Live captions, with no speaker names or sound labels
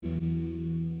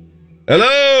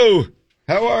Hello.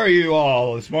 How are you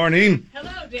all this morning?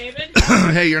 Hello, David.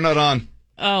 Hey, you're not on.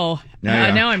 Oh,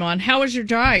 Yeah. now I'm on. How was your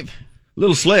drive?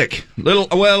 Little slick.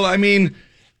 Well, I mean,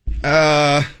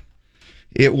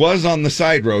 it was on the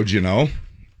side road,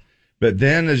 But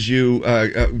then as you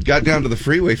got down to the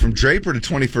freeway from Draper to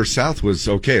 21st South was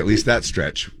okay, at least that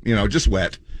stretch, just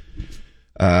wet.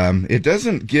 It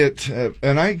doesn't get,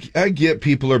 and I get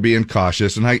people are being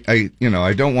cautious, and I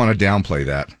don't want to downplay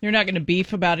that. You're not going to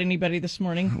beef about anybody this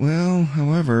morning? Well,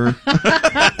 however,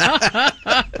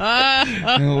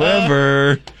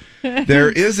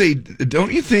 there is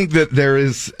don't you think that there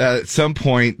is, at some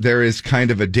point, there is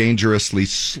kind of a dangerously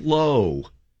slow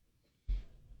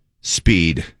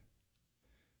speed?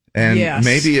 And yes.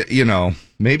 maybe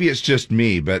it's just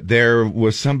me, but there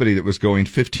was somebody that was going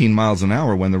 15 miles an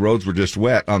hour when the roads were just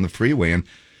wet on the freeway, and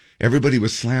everybody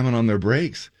was slamming on their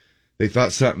brakes. They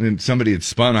thought somebody had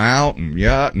spun out,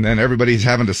 and then everybody's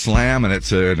having to slam, and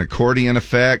it's an accordion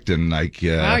effect, and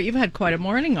wow, you've had quite a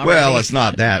morning already. Well, it's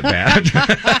not that bad.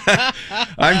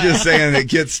 I'm just saying it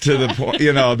gets to the point.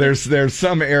 There's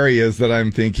some areas that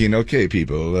I'm thinking, okay,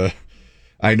 people,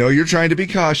 I know you're trying to be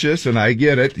cautious, and I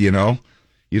get it. You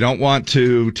don't want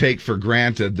to take for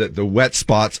granted that the wet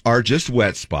spots are just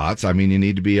wet spots. I mean, you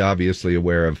need to be obviously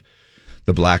aware of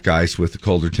the black ice with the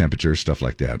colder temperatures, stuff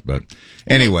like that. But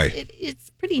anyway. It's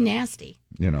pretty nasty.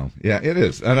 Yeah, it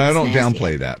is. And I don't nasty.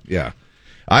 downplay that. Yeah.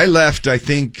 I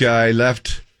think I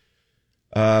left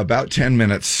about 10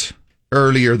 minutes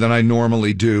earlier than I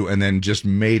normally do and then just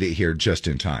made it here just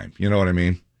in time. You know what I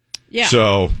mean? Yeah.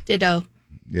 So. Ditto.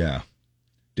 Yeah.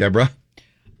 Deborah,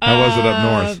 how was it up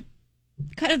north?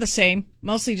 Kind of the same.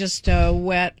 Mostly just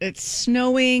wet. It's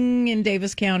snowing in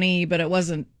Davis County, but it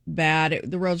wasn't bad.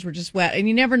 The roads were just wet. And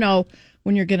you never know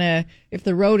when if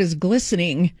the road is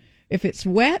glistening, if it's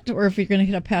wet or if you're going to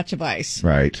hit a patch of ice.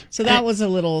 Right. So that was a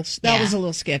little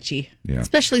sketchy. Yeah.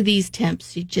 Especially these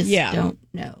temps. You just don't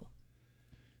know.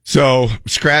 So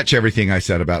scratch everything I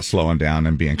said about slowing down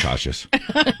and being cautious. You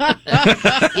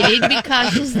need to be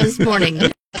cautious this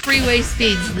morning. Freeway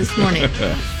speeds this morning.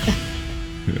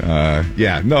 I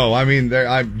mean,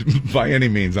 by any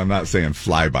means, I'm not saying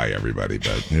fly by everybody,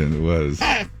 but it was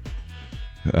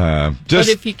but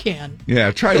if you can,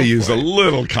 try to use a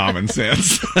little common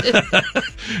sense.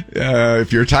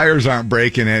 If your tires aren't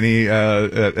breaking any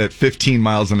at 15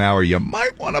 miles an hour, you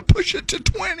might want to push it to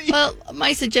 20. Well,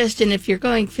 my suggestion, if you're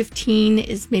going 15,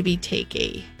 is maybe take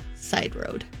a side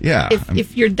road. Yeah,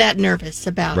 if you're that nervous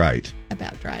about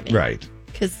driving, right?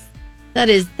 Because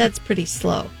that's pretty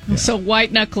slow. Yeah. So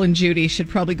White Knuckle and Judy should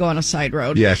probably go on a side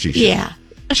road. Yeah, she should. Yeah.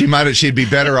 She'd be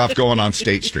better off going on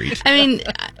State Street. I mean,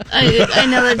 I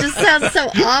know that just sounds so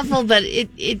awful, but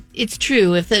it's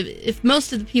true. If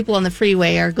most of the people on the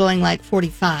freeway are going like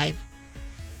 45,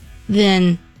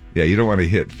 then you don't want to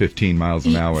hit 15 miles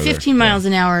an hour. 15 miles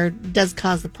an hour does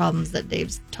cause the problems that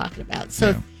Dave's talking about.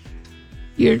 So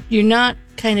you're not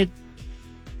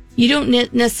you don't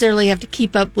necessarily have to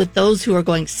keep up with those who are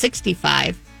going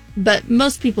 65, but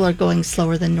most people are going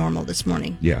slower than normal this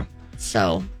morning. Yeah.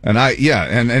 So. And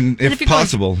if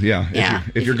possible,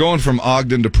 if you're going from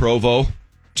Ogden to Provo,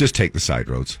 just take the side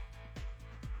roads.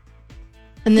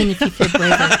 And then if you feel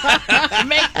braver,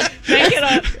 make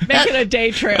it a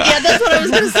day trip. Yeah, that's what I was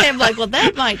going to say. I'm like, well,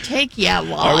 that might take you a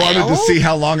while. I wanted to see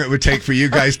how long it would take for you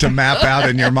guys to map out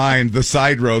in your mind the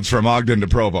side roads from Ogden to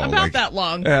Provo. About that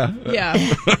long. Yeah.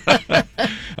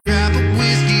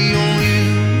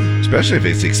 Especially if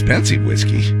it's expensive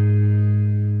whiskey.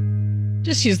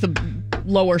 Just use the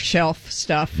lower shelf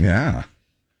stuff. Yeah.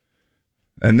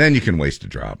 And then you can waste a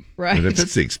drop. Right. But if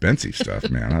it's the expensive stuff,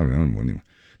 man, I don't know.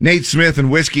 Nate Smith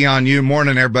and Whiskey on You.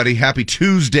 Morning, everybody. Happy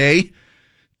Tuesday,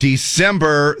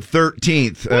 December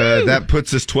 13th. That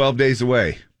puts us 12 days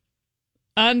away.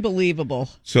 Unbelievable.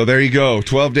 So there you go.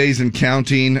 12 days and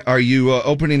counting. Are you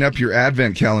opening up your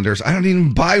Advent calendars? I don't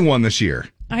even buy one this year.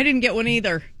 I didn't get one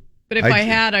either. But if I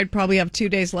had, I'd probably have 2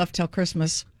 days left till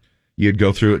Christmas. You'd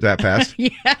go through it that fast?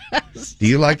 Yes. Do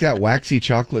you like that waxy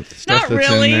chocolate stuff Not that's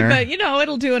really, in there? but,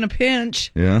 it'll do in a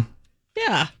pinch. Yeah?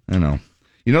 Yeah. I know.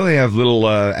 They have little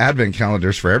Advent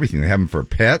calendars for everything. They have them for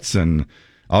pets and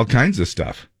all kinds of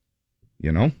stuff.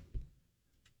 Yeah.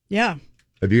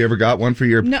 Have you ever got one for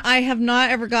your... No, I have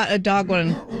not ever got a dog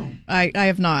one. I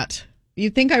have not.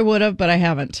 You'd think I would have, but I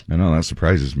haven't. I know, that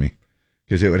surprises me.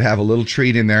 Because it would have a little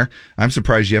treat in there. I'm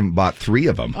surprised you haven't bought 3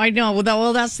 of them. I know.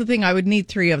 Well, that's the thing. I would need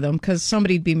 3 of them because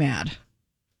somebody'd be mad.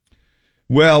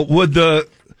 Well, would the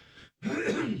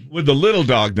little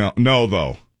dog know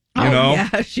though?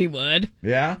 Yeah, she would.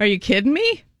 Yeah? Are you kidding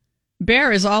me?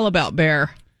 Bear is all about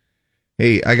Bear.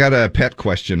 Hey, I got a pet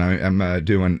question. I'm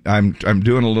doing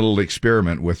a little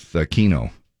experiment with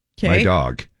Kino, my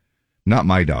dog. Not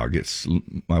my dog. It's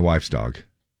my wife's dog.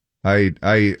 Dave,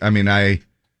 I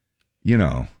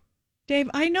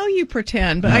know you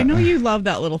pretend, but I know you love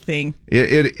that little thing.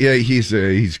 He's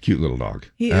a cute little dog.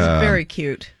 He is very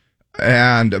cute.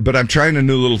 But I'm trying a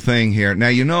new little thing here.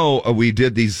 Now, we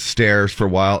did these stairs for a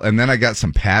while, and then I got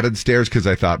some padded stairs because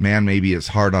I thought, man, maybe it's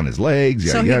hard on his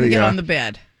legs. So he can get on the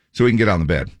bed. So he can get on the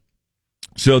bed.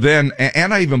 So then,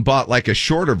 and I even bought like a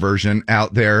shorter version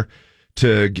out there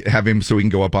to have him so he can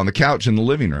go up on the couch in the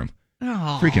living room.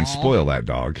 Oh, freaking spoil that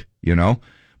dog,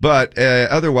 But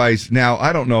otherwise, now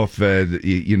I don't know if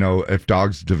if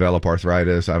dogs develop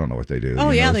arthritis. I don't know what they do.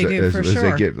 Oh yeah, they do for sure.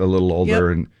 As they get a little older,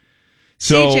 and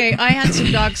so CJ, I had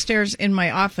some dog stairs in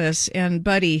my office, and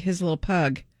Buddy, his little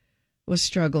pug, was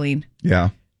struggling. Yeah.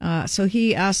 So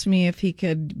he asked me if he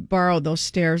could borrow those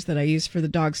stairs that I use for the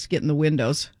dogs to get in the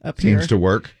windows up here. Seems to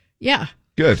work. Yeah.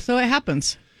 Good. So it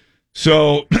happens.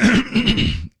 So,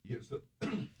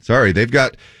 sorry, they've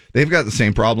got the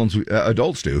same problems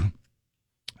adults do.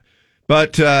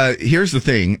 But here's the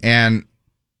thing, and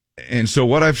so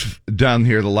what I've done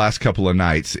here the last couple of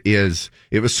nights is,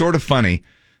 it was sort of funny.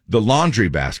 The laundry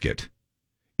basket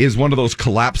is one of those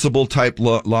collapsible type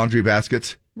laundry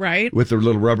baskets. Right. With the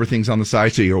little rubber things on the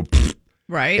side, so you go,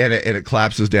 right, and it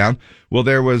collapses down. Well,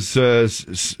 there was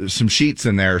some sheets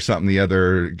in there or something the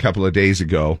other couple of days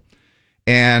ago,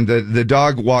 and the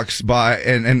dog walks by,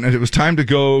 and it was time to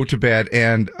go to bed,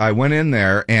 and I went in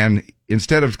there, and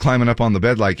instead of climbing up on the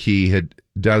bed like he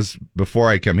does before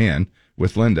I come in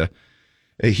with Linda,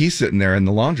 he's sitting there in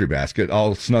the laundry basket,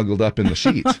 all snuggled up in the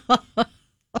sheets.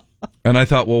 And I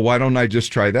thought, well, why don't I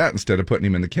just try that instead of putting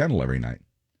him in the kennel every night?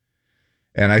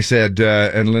 And I said,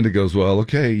 and Linda goes, well,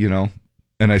 okay,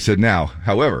 And I said, now,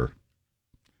 however,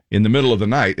 in the middle of the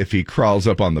night, if he crawls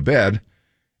up on the bed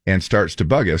and starts to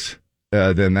bug us,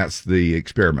 then that's the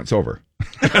experiment's over.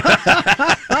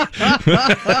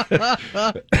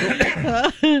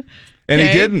 And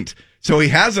he didn't. So he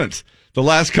hasn't the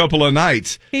last couple of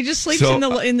nights. He just sleeps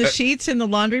in the sheets in the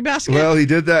laundry basket? Well, he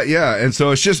did that, yeah. And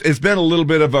so it's been a little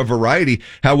bit of a variety.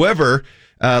 However,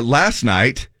 last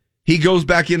night, he goes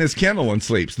back in his kennel and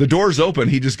sleeps. The door's open.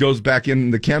 He just goes back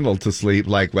in the kennel to sleep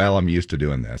like, well, I'm used to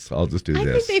doing this. I'll just do this. I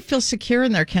think they feel secure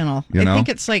in their kennel. I think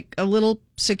it's like a little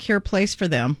secure place for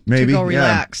them to go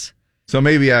relax. Yeah. So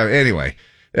maybe, anyway,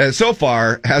 so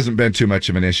far hasn't been too much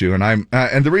of an issue. And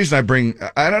and the reason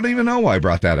I don't even know why I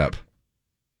brought that up.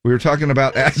 We were talking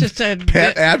about pet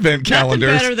advent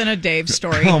calendars. Nothing better than a Dave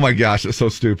story. Oh my gosh, it's so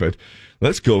stupid.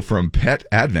 Let's go from pet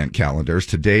advent calendars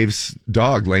to Dave's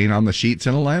dog laying on the sheets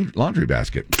in a laundry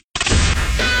basket.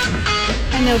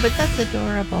 I know, but that's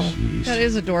adorable. Jeez. That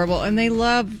is adorable. And they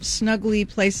love snuggly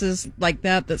places like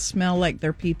that smell like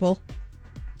they're people.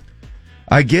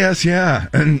 I guess, yeah.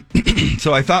 And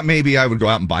so I thought maybe I would go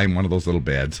out and buy him one of those little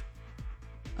beds.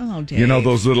 Oh, Dave.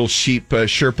 Those little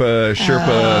Sherpa.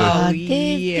 Oh,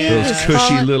 Dave, those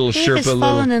cushy little Dave Sherpa has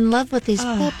fallen in love with his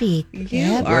puppy.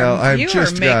 You are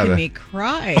making me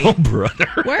cry. Oh, brother.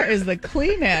 Where is the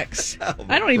Kleenex?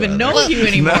 I don't even know you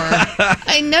anymore.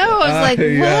 I know. I was like,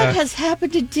 what has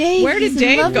happened to Dave? Where did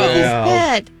Dave go? With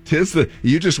his pet.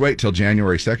 You just wait till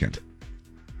January 2nd.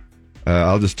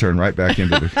 I'll just turn right back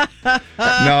into the...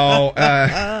 No,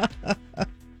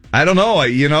 I don't know.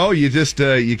 You just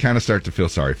you kind of start to feel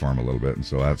sorry for him a little bit, and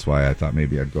so that's why I thought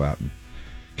maybe I'd go out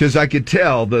because I could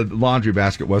tell the laundry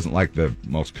basket wasn't like the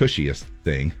most cushiest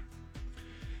thing.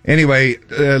 Anyway,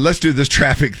 let's do this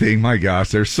traffic thing. My gosh,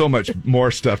 there's so much more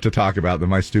stuff to talk about than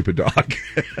my stupid dog.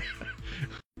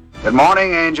 Good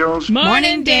morning, angels.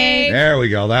 Morning, Dave. There we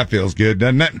go. That feels good,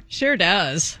 doesn't it? Sure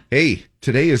does. Hey,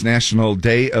 today is National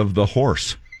Day of the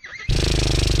Horse.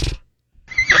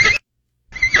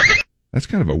 That's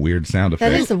kind of a weird sound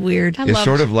effect. That is a weird. It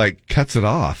sort of like cuts it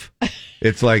off.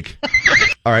 It's like,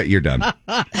 all right, you're done.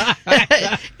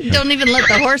 Don't even let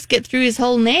the horse get through his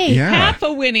whole name. Yeah. Half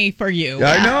a whinny for you.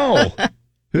 I know.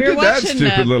 Who We were did that watching,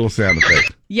 stupid little sound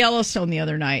effect? Yellowstone the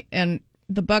other night, and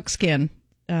the buckskin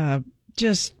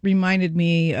just reminded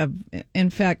me of. In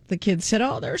fact, the kids said,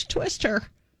 "Oh, there's Twister."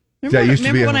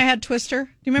 Remember when I had Twister? Do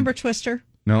you remember Twister?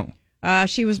 No.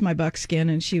 She was my buckskin,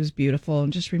 and she was beautiful,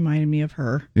 and just reminded me of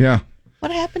her. Yeah.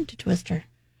 What happened to Twister?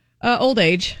 Old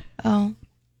age. Oh.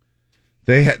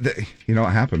 They had, you know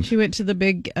what happened? She went to the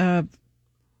big horse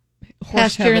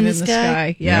pasture heaven in the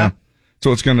sky. Yeah.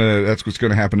 So that's what's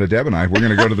gonna happen to Deb and I. We're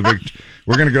gonna go to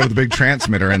the big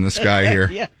transmitter in the sky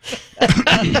here. Yeah.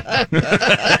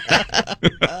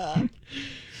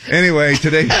 Anyway,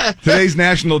 today's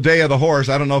National Day of the Horse.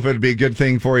 I don't know if it'd be a good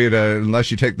thing for you unless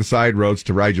you take the side roads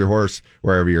to ride your horse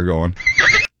wherever you're going.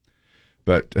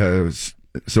 But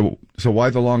so why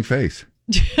the long face?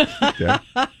 Okay.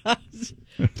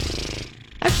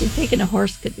 Actually, taking a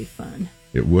horse could be fun.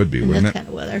 It would be, in wouldn't this it? kind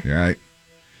of weather. Right.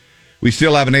 We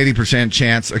still have an 80%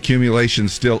 chance. Accumulation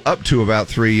still up to about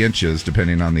 3 inches,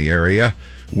 depending on the area.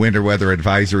 Winter weather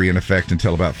advisory in effect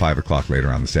until about 5 o'clock later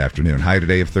on this afternoon. High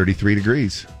today of 33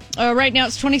 degrees. Right now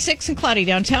it's 26 and cloudy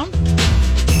downtown.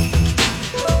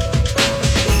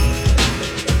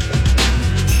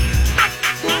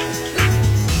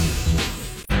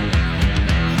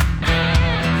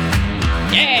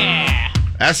 Yeah.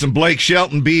 That's some Blake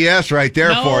Shelton BS right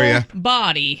there for you.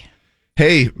 Body.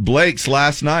 Hey, Blake's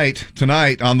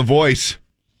tonight on The Voice.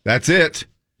 That's it.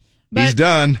 He's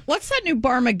done. What's that new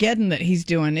Barmageddon that he's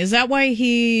doing? Is that why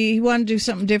he wanted to do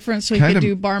something different so he could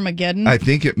do Barmageddon? I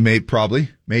think it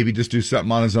maybe just do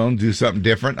something on his own, do something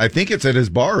different. I think it's at his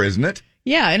bar, isn't it?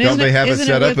 Yeah, and don't they have it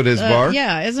set up at his bar?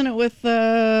 Yeah, isn't it with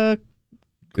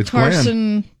it's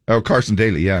Carson? Glenn. Oh, Carson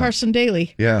Daly. Yeah, Carson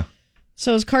Daly. Yeah.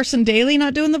 So is Carson Daly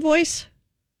not doing The Voice?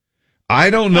 I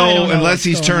don't know unless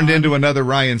he's what's turned going on. into another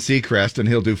Ryan Seacrest and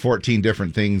he'll do 14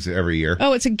 different things every year.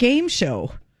 Oh, it's a game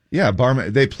show. Yeah,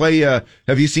 they play. Have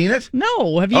you seen it?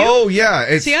 No, have you? Oh,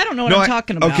 yeah. See, I don't know what I'm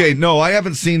talking about. Okay, no, I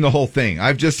haven't seen the whole thing.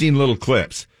 I've just seen little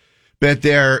clips. But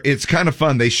it's kind of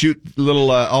fun. They shoot little,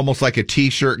 almost like a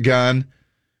T-shirt gun,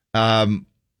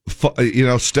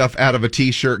 stuff out of a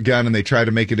T-shirt gun, and they try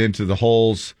to make it into the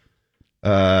holes.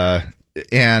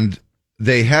 And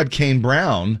they had Kane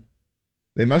Brown.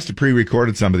 They must have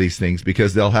pre-recorded some of these things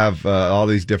because they'll have all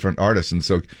these different artists. And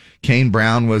so Kane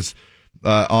Brown was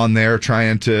on there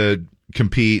trying to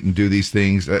compete and do these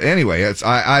things. Anyway,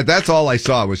 that's all I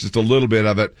saw was just a little bit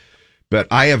of it. But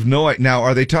I have no idea. Now,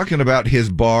 are they talking about his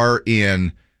bar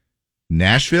in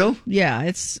Nashville? Yeah,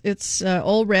 it's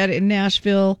Old Red in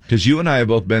Nashville. Because you and I have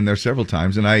both been there several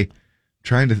times, and I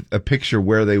trying to picture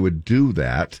where they would do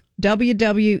that.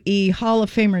 WWE Hall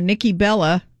of Famer Nikki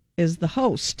Bella is the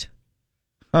host.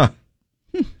 Huh.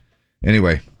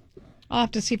 Anyway. I'll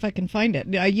have to see if I can find it.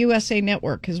 USA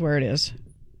Network is where it is.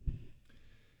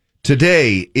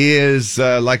 Today is,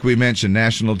 like we mentioned,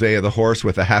 National Day of the Horse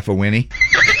with a half a Winnie.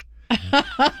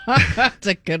 That's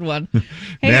a good one.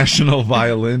 Hey. National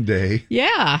Violin Day.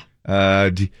 Yeah.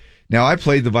 Now, I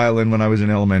played the violin when I was in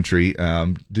elementary.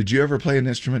 Did you ever play an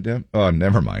instrument, Deb? Oh,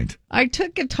 never mind. I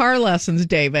took guitar lessons,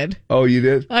 David. Oh, you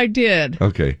did? I did.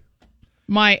 Okay.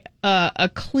 My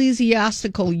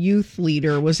ecclesiastical youth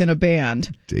leader was in a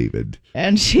band. David.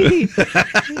 And she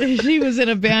was in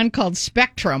a band called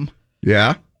Spectrum.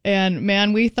 Yeah? And,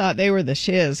 man, we thought they were the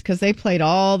shiz because they played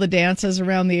all the dances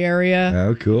around the area.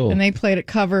 Oh, cool. And they played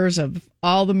covers of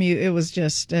all the music. It was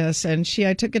just, and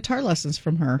I took guitar lessons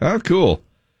from her. Oh, cool.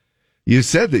 You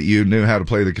said that you knew how to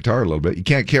play the guitar a little bit. You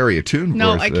can't carry a tune.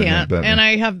 No, I can't. And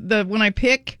I have when I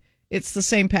pick, it's the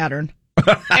same pattern.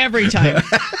 Every time.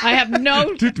 I have no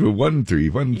 1 3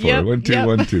 1 4 Yep, 1 2 yep,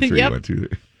 1 2 3 yep. 1 2 3.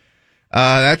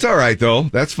 That's all right though.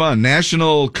 That's fun.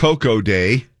 National Cocoa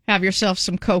Day. Have yourself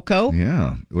some cocoa.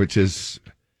 Yeah, which is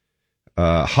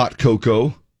hot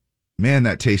cocoa. Man,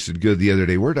 that tasted good the other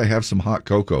day. Where did I have some hot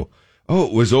cocoa? Oh,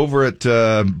 it was over at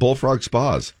Bullfrog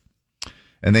Spas.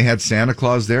 And they had Santa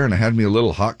Claus there, and I had me a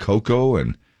little hot cocoa,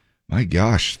 and my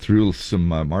gosh, threw some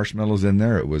marshmallows in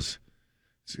there. It was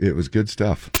good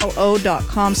stuff.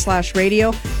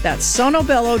 sonobello.com/radio. That's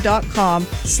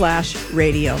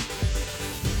sonobello.com/radio.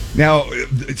 Now,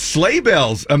 sleigh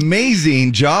bells.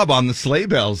 Amazing job on the sleigh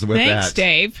bells with that. Thanks,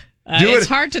 Dave. It's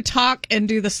hard to talk and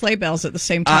do the sleigh bells at the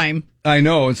same time. I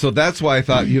know, and so that's why I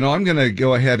thought, I'm going to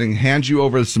go ahead and hand you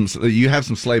over some. You have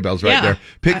some sleigh bells right there.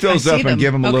 Pick those up and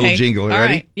give them a little jingle. All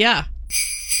Ready? right. Yeah.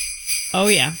 Oh,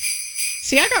 yeah.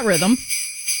 See, I got rhythm.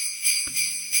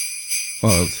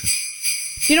 Well,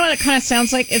 You know what it kind of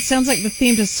sounds like? It sounds like the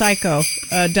theme to Psycho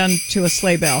done to a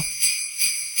sleigh bell.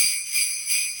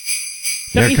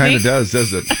 It kind of does,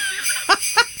 does it?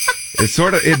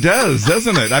 It does,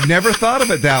 doesn't it? I've never thought of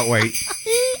it that way.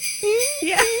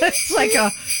 Yeah, it's like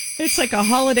a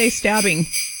holiday stabbing.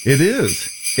 It is.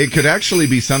 It could actually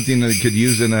be something that you could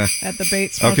use in at the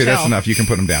Bates Motel. Okay, that's enough. You can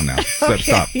put them down now. Okay.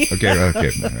 Stop. Okay. All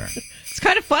right. It's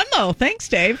kind of fun, though. Thanks,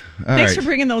 Dave. Thanks for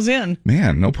bringing those in.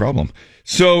 Man, no problem.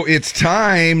 So it's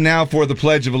time now for the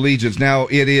Pledge of Allegiance. Now,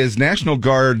 it is National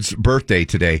Guard's birthday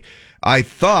today. I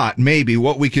thought maybe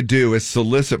what we could do is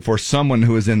solicit for someone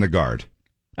who is in the Guard.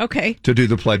 Okay. To do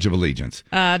the Pledge of Allegiance.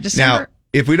 December. Now,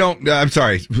 if we don't, I'm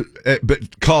sorry,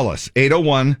 but call us,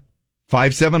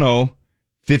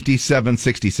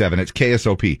 801-570-5767. It's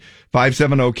KSOP,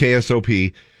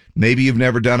 570-KSOP. Maybe you've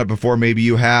never done it before. Maybe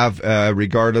you have.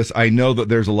 Regardless, I know that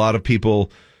there's a lot of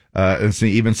people, and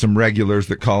even some regulars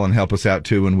that call and help us out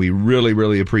too, and we really,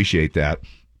 really appreciate that.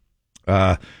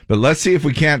 But let's see if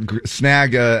we can't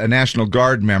snag a National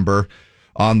Guard member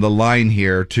on the line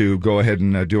here to go ahead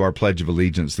and do our Pledge of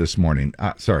Allegiance this morning.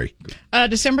 Sorry.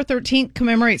 December 13th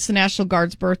commemorates the National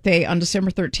Guard's birthday. On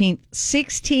December 13th,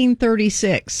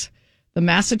 1636, the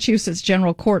Massachusetts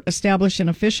General Court established an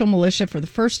official militia for the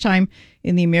first time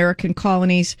in the American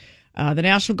colonies. The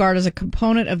National Guard is a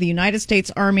component of the United States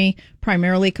Army,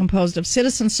 primarily composed of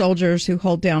citizen soldiers who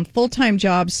hold down full-time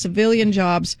jobs, civilian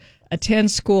jobs,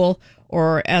 attend school,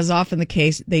 or, as often the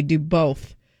case, they do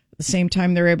both. At the same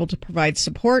time, they're able to provide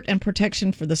support and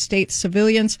protection for the state's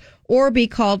civilians or be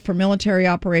called for military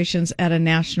operations at a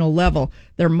national level.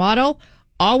 Their motto,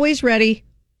 always ready,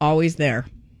 always there.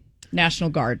 National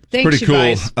Guard. Thanks, Pretty cool.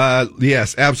 you guys.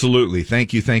 Yes, absolutely.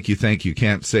 Thank you.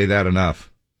 Can't say that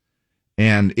enough.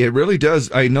 And it really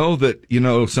does. I know that,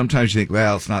 sometimes you think,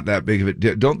 well, it's not that big of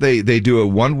it. Don't they do a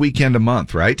one weekend a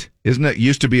month, right? Isn't it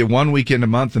used to be a one weekend a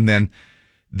month, and then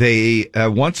they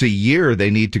once a year they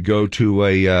need to go to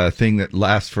a thing that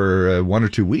lasts for 1 or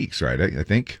 2 weeks, right? I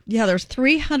think. Yeah, there's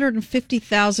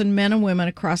 350,000 men and women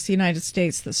across the United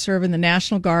States that serve in the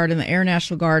National Guard and the Air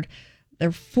National Guard. They're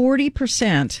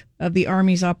 40% of the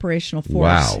Army's operational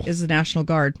force is the National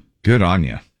Guard. Good on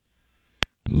you.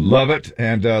 Love it,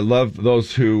 and love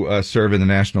those who serve in the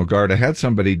National Guard. I had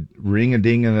somebody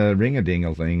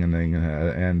ring-a-ding-a-ring-a-ding-a-thing,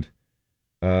 and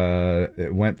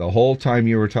it went the whole time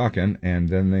you were talking, and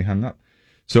then they hung up.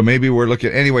 So maybe we're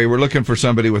looking for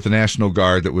somebody with the National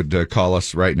Guard that would call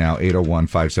us right now,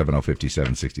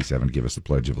 801-570-5767, give us the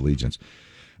Pledge of Allegiance.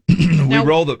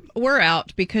 We're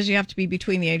out because you have to be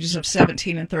between the ages of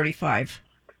 17 and 35.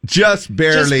 Just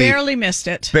barely missed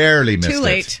it. Barely missed it. Too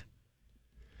late.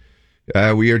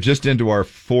 We are just into our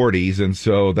 40s, and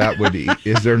so that would...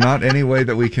 is there not any way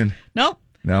that we can... Nope.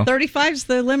 No? 35's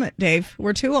the limit, Dave.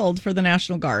 We're too old for the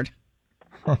National Guard.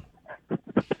 Huh.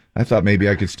 I thought maybe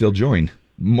I could still join.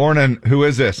 Morning. Who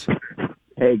is this?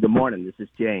 Hey, good morning. This is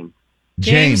James.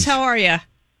 James, how are you?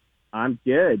 I'm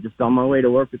good. Just on my way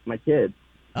to work with my kids.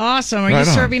 Awesome. Are you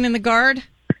serving in the Guard?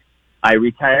 I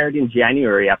retired in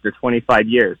January after 25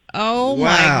 years. Oh,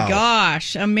 my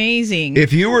gosh. Amazing.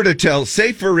 If you were to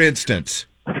say, for instance,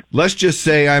 let's just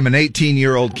say I'm an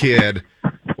 18-year-old kid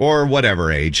or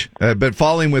whatever age, but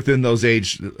falling within those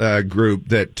age group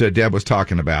that Deb was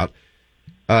talking about,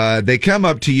 they come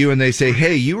up to you and they say,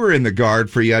 hey, you were in the Guard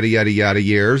for yada, yada, yada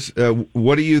years.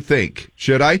 What do you think?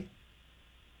 Should I?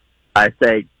 I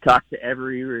say talk to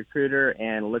every recruiter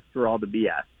and look through all the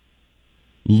BS.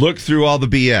 Look through all the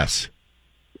BS.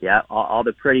 Yeah, all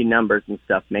the pretty numbers and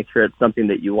stuff. Make sure it's something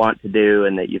that you want to do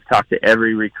and that you've talked to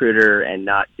every recruiter and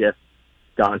not just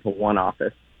gone to one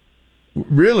office.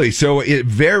 Really? So it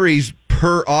varies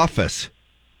per office?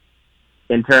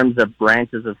 In terms of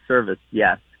branches of service,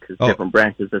 yes, because different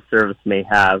branches of service may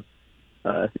have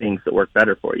things that work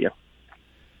better for you.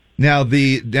 Now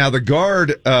the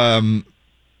Guard...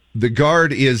 the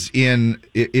Guard is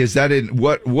that in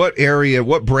what area,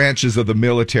 what branches of the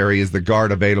military is the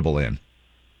Guard available in?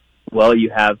 Well, you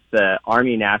have the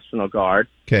Army National Guard,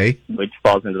 okay, which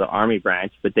falls under the Army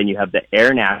branch, but then you have the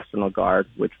Air National Guard,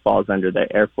 which falls under the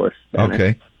Air Force banner.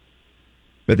 Okay.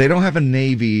 But they don't have a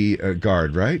Navy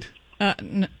Guard, right?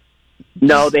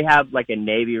 No, they have like a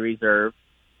Navy Reserve,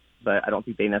 but I don't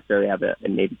think they necessarily have a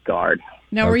Navy Guard.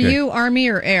 Now, were you Army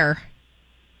or Air?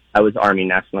 I was Army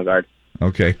National Guard.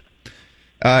 Okay.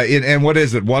 And what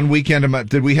is it? 1 weekend a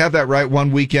month? Did we have that right?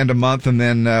 1 weekend a month and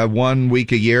then 1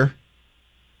 week a year?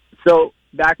 So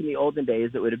back in the olden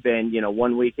days, it would have been,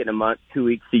 1 weekend a month, 2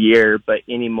 weeks a year. But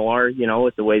anymore,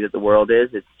 with the way that the world is,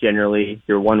 it's generally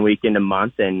your 1 weekend a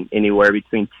month and anywhere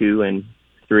between 2 and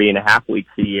 3.5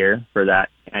 weeks a year for that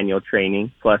annual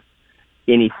training, plus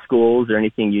any schools or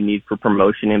anything you need for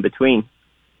promotion in between.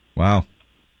 Wow.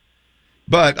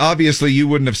 But obviously, you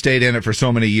wouldn't have stayed in it for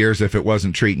so many years if it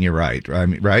wasn't treating you right. I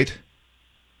mean, right?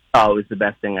 Oh, it was the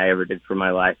best thing I ever did for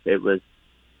my life. It was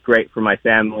great for my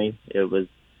family. It was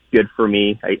good for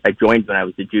me. I joined when I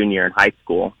was a junior in high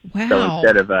school. Wow. So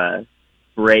instead of a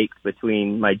break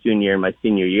between my junior and my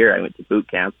senior year, I went to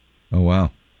boot camp. Oh,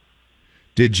 wow.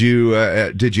 Did you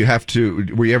have to?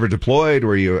 Were you ever deployed?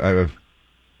 Were you?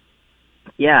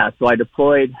 Yeah. So I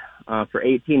deployed for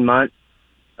 18 months.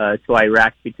 To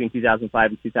Iraq between 2005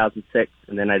 and 2006,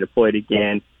 and then I deployed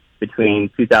again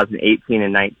between 2018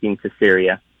 and 19 to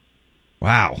Syria.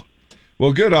 Wow.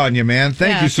 Well, good on you, man.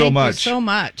 Thank you so much. Thank you so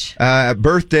much.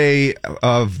 Birthday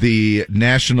of the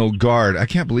National Guard. I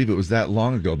can't believe it was that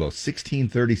long ago, though.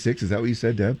 1636. Is that what you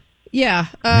said, Deb? Yeah.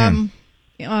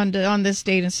 on this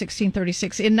date in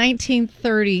 1636. In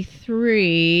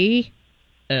 1933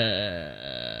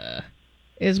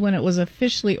 is when it was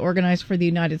officially organized for the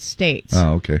United States.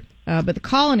 Oh, okay. But the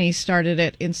colonies started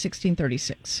it in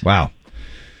 1636. Wow.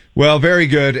 Well, very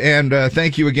good. And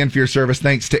thank you again for your service.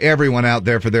 Thanks to everyone out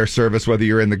there for their service, whether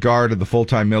you're in the Guard or the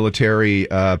full-time military,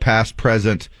 past,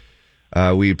 present.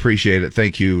 We appreciate it.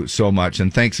 Thank you so much.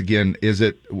 And thanks again.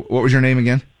 What was your name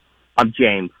again? I'm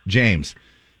James. James.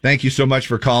 Thank you so much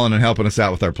for calling and helping us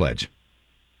out with our pledge.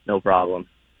 No problem.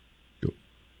 Cool.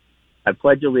 I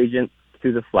pledge allegiance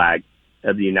to the flag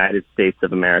of the United States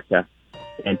of America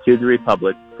and to the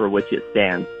republic for which it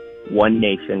stands, one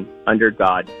nation, under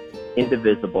God,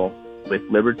 indivisible, with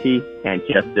liberty and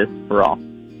justice for all.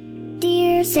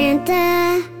 Dear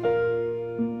Santa,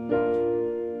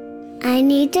 I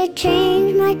need to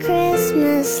change my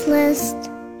Christmas list.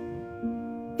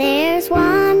 There's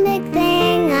one big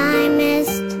thing I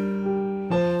missed.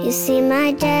 You see,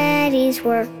 my daddy's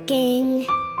working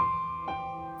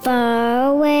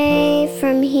far away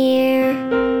from here.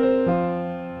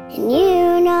 And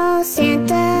you know,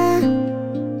 Santa,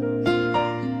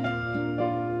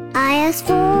 I asked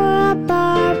for a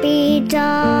Barbie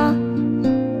doll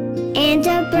and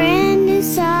a brand new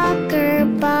soccer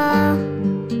ball,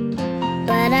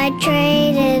 but I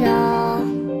traded all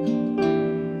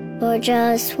for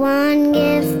just one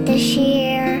gift this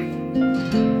year.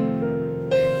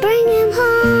 Bring him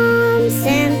home,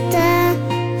 Santa.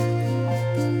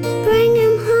 Bring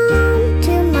him home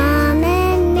to Mom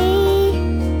and me.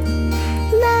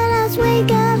 Let us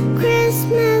wake up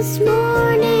Christmas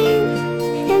morning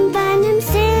and find him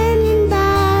standing by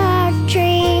our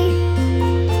tree.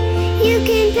 You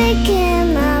can pick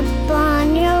him up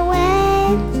on your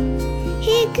way.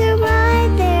 He could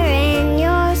ride there in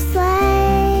your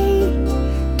sleigh.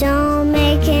 Don't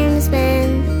make him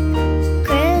spend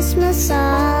Christmas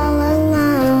all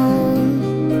alone.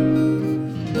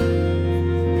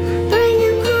 Bring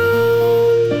him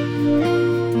home.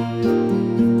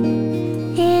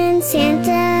 And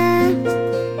Santa,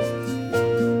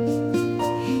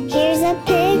 here's a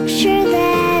picture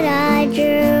that I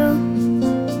drew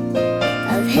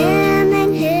of him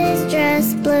in his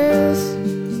dress blues.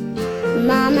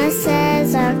 Mama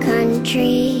says our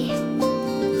country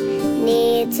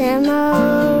needs him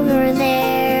over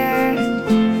there.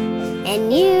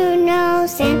 And you know,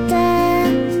 Santa,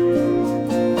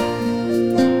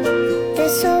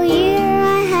 this whole year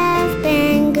I have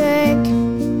been good.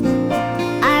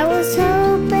 I was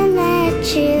hoping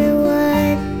that you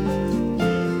would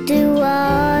do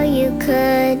all you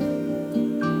could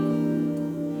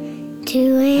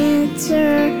to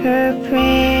answer her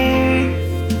prayer.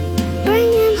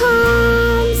 Bring him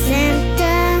home,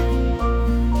 Santa.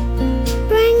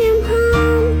 Bring him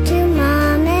home to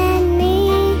Mom and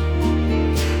me.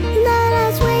 Let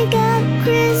us wake up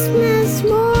Christmas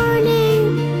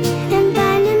morning and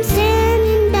find him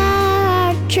standing by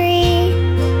our tree.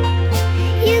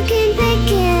 You can pick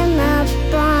him up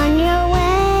on your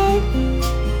way.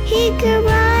 He could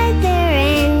ride there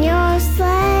in your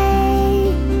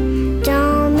sleigh.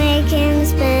 Don't make him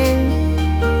spend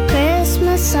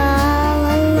Christmas all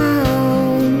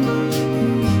alone.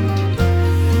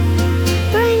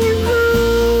 Bring him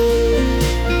home.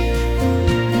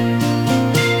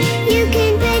 You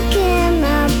can pick him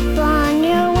up on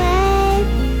your way.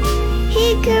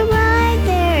 He could ride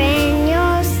there in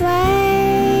your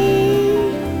sleigh.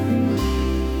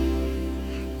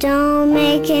 Don't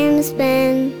make him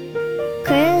spend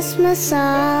Christmas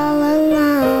all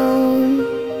alone.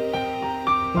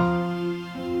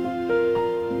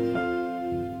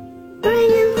 Bring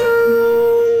him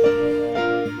home.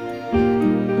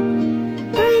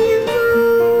 Bring him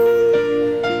home.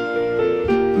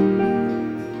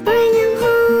 Bring him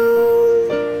home.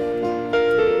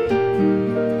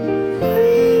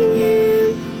 Bring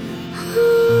him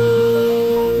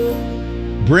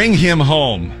home. Bring him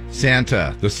home,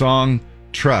 Santa. The song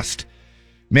Trust.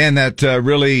 Man, that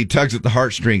really tugs at the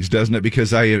heartstrings, doesn't it?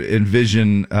 Because I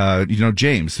envision,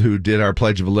 James, who did our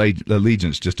Pledge of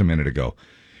Allegiance just a minute ago.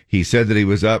 He said that he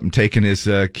was up and taking his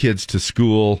kids to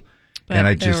school. But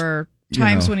and there were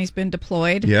times when he's been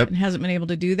deployed and hasn't been able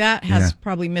to do that, has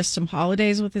probably missed some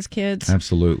holidays with his kids.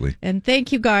 Absolutely. And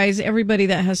thank you guys, everybody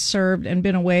that has served and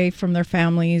been away from their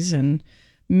families and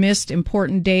missed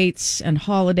important dates and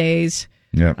holidays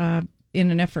in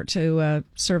an effort to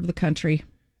serve the country.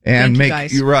 And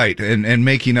you're right, and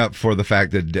making up for the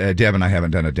fact that Deb and I haven't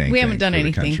done a dang thing. We haven't done for the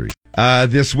anything. country.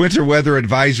 This winter weather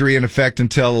advisory in effect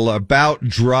until about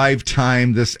drive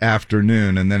time this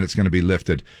afternoon, and then it's going to be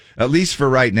lifted. At least for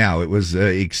right now, it was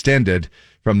extended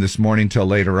from this morning till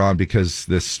later on because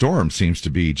this storm seems to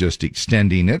be just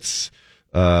extending its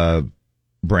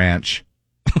branch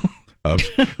of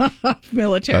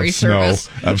military of snow,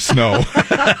 service. of snow.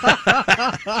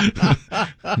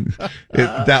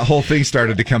 That whole thing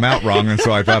started to come out wrong, and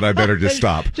so I thought I better just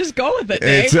stop. Just go with it,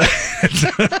 Dave.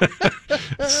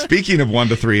 Speaking of 1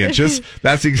 to 3 inches,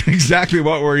 that's exactly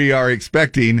what we are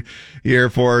expecting here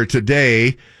for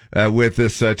today. With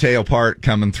this tail part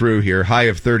coming through here, high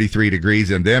of 33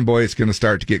 degrees, and then, boy, it's going to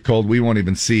start to get cold. We won't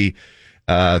even see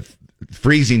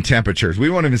freezing temperatures. We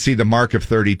won't even see the mark of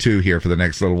 32 here for the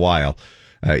next little while.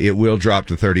 It will drop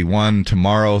to 31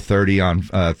 tomorrow, 30 on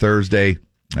Thursday,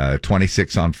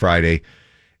 26 on Friday,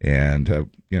 and a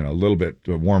little bit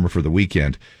warmer for the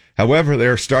weekend. However,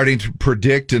 they're starting to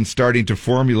predict and starting to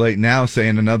formulate now,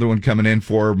 saying another one coming in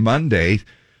for Monday.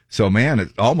 So, man, it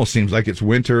almost seems like it's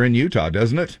winter in Utah,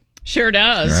 doesn't it? Sure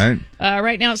does. Right.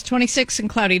 Right now it's 26 and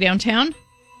cloudy downtown.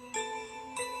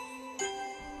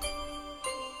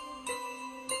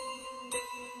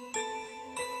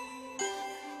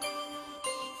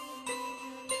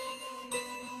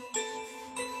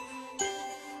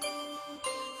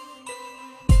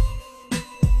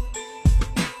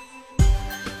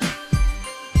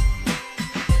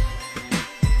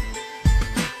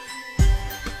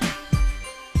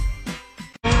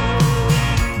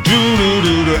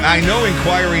 I know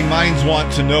inquiring minds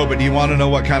want to know, but do you want to know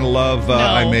what kind of love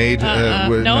I made?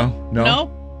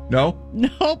 No.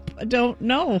 Nope, I don't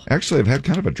know. Actually, I've had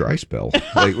kind of a dry spell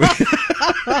lately.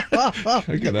 I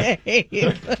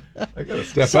gotta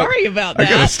step up. Sorry about that. I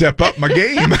gotta step up my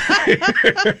game.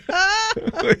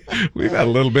 We've had a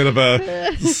little bit of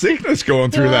a sickness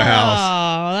going through the house.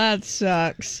 Oh, that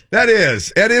sucks.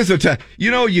 It is a tough.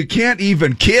 You can't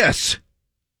even kiss.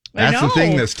 That's the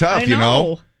thing that's tough.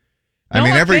 I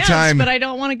mean, every time, but I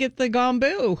don't want to get the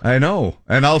gombu. I know,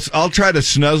 and I'll try to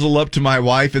snuzzle up to my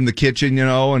wife in the kitchen,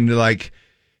 and like,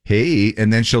 hey,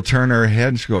 and then she'll turn her head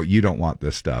and she'll go, "You don't want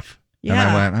this stuff." Yeah. And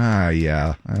I went,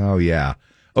 yeah,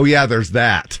 oh yeah, there's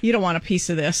that. You don't want a piece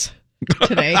of this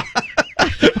today.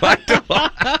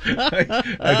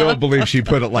 I don't believe she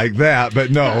put it like that,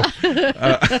 but no.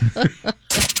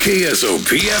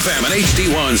 KSOP FM and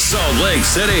HD1 Salt Lake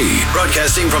City.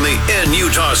 Broadcasting from the In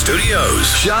Utah studios.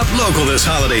 Shop local this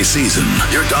holiday season.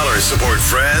 Your dollars support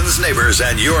friends, neighbors,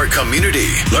 and your community.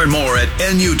 Learn more at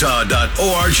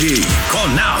nutah.org. Call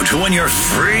now to win your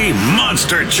free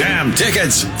Monster Jam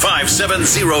tickets.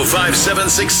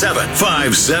 570-5767.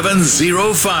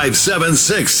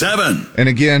 570-5767. And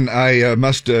again, I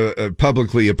must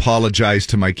publicly apologize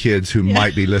to my kids who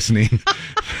might be listening.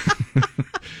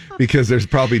 Because there's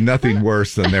probably nothing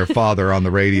worse than their father on the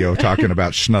radio talking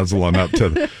about schnuzzling up to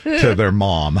their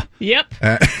mom. Yep.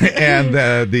 And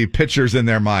the pictures in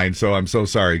their mind. So I'm so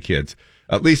sorry, kids.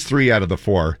 At least 3 out of the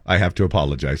 4 I have to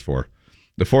apologize for.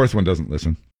 The 4th one doesn't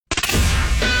listen.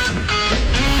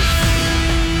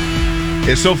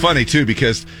 It's so funny, too,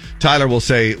 because Tyler will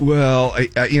say, well,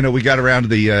 we got around to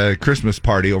the Christmas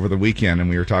party over the weekend, and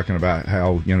we were talking about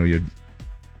how, who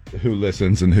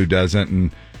listens and who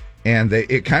doesn't, and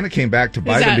it kind of came back to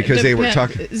bite them because they were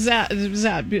talking. Is that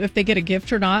if they get a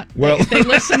gift or not? Well, if they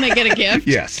listen, they get a gift.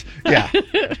 Yes, yeah.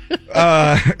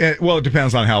 It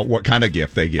depends on what kind of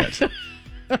gift they get,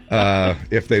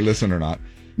 if they listen or not.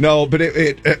 No, but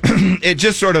it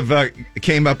just sort of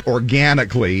came up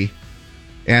organically,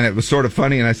 and it was sort of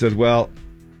funny. And I said, well,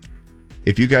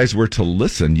 if you guys were to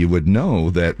listen, you would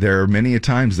know that there are many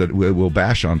times that we'll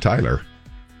bash on Tyler,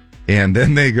 and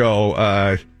then they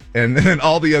go. And then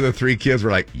all the other 3 kids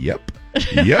were like, yep.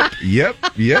 And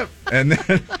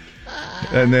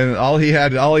then all he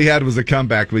had was a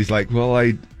comeback. He's like, well,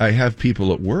 I have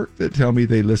people at work that tell me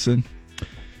they listen.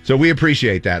 So we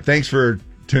appreciate that. Thanks for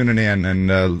tuning in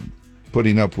and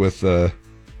putting up with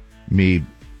me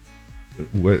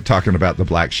talking about the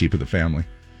black sheep of the family.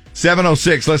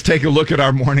 7:06. Let's take a look at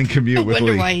our morning commute with Lee. I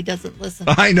wonder why he doesn't listen.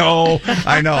 I know.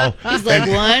 He's like,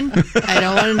 1, I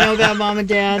don't want to know about mom and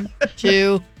dad.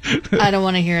 2, I don't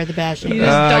want to hear the bashing. You just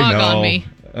dog on me.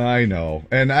 I know.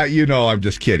 And I'm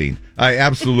just kidding. I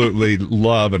absolutely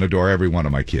love and adore every one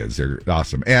of my kids. They're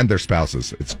awesome. And their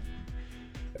spouses.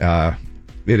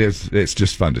 It's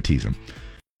just fun to tease them.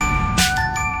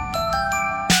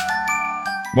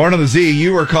 Morning the Z,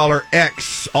 you were caller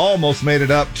X. Almost made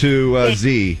it up to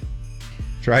Z.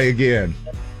 Try again.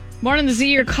 Morning the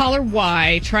Z, your caller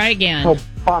Y. Try again. Oh,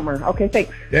 bummer. Okay,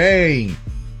 thanks. Dang.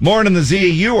 Morning the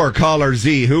Z, you are caller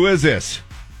Z. Who is this?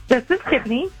 This is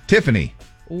Tiffany. Tiffany.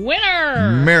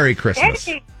 Winner. Merry Christmas.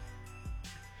 Hey.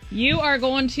 You are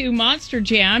going to Monster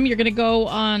Jam. You're going to go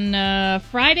on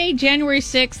Friday, January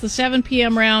 6th, the 7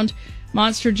 p.m. round.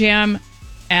 Monster Jam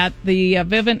at the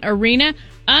Vivint Arena.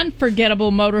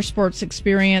 Unforgettable motorsports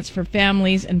experience for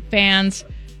families and fans.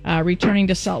 Returning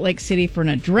to Salt Lake City for an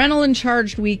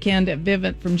adrenaline-charged weekend at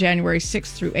Vivint from January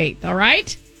 6th through 8th. All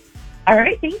right? All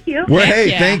right, thank you. Well, hey,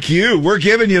 Yeah. thank you. We're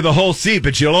giving you the whole seat,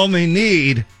 but you'll only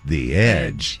need the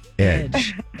edge.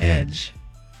 Edge.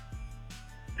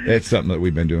 It's something that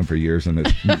we've been doing for years, and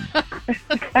it's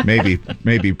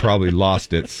maybe probably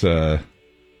lost its luster.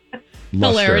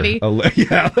 Hilarity.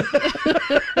 Yeah.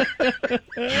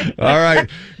 All right.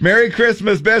 Merry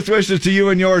Christmas. Best wishes to you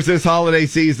and yours this holiday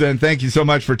season. Thank you so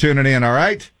much for tuning in. All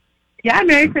right. Yeah,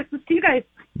 Merry Christmas to you guys.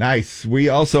 Nice. We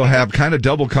also have kind of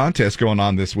double contest going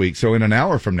on this week. So in an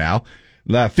hour from now,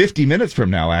 50 minutes from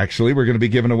now, actually, we're going to be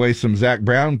giving away some Zac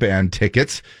Brown Band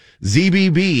tickets,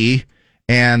 ZBB,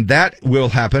 and that will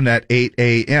happen at 8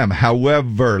 a.m.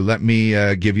 However, let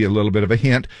me give you a little bit of a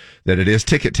hint that it is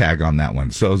ticket tag on that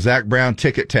one. So Zac Brown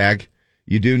ticket tag,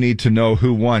 you do need to know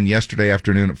who won yesterday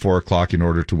afternoon at 4 o'clock in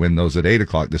order to win those at 8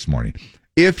 o'clock this morning.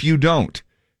 If you don't,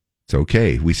 it's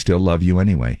okay. We still love you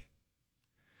anyway.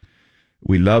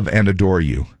 We love and adore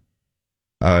you.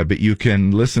 But you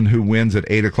can listen who wins at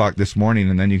 8 o'clock this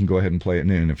morning, and then you can go ahead and play at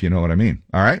noon, if you know what I mean.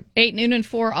 All right? 8, noon, and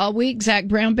 4 all week. Zac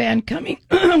Brown Band coming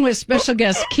with special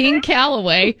guest King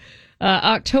Calloway,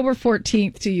 October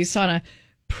 14th to USANA.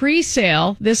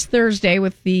 Pre-sale this Thursday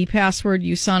with the password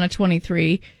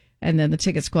USANA23, and then the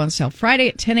tickets go on sale Friday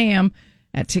at 10 a.m.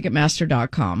 at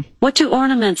Ticketmaster.com. What do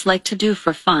ornaments like to do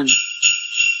for fun?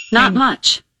 Not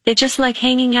much. They just like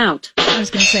hanging out. I was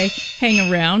going to say,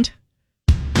 hang around.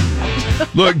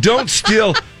 Look, don't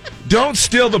steal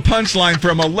the punchline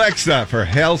from Alexa, for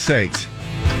hell's sakes.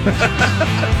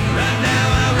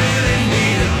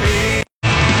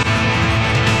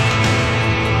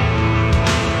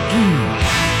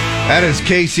 That is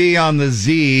KC on the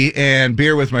Z and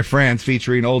Beer with My Friends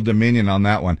featuring Old Dominion on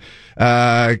that one.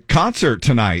 Concert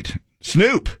tonight.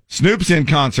 Snoop's in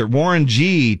concert. Warren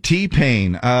G,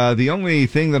 T-Pain. The only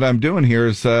thing that I'm doing here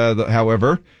is,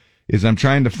 however, is I'm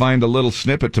trying to find a little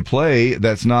snippet to play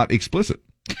that's not explicit.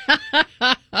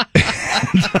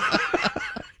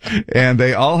 And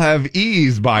they all have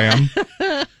E's by them.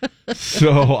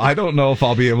 So I don't know if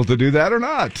I'll be able to do that or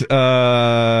not.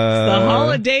 The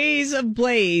Holidays of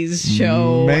Blaze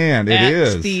show. Man, it at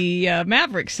is. the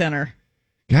Maverick Center.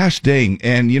 Gosh dang.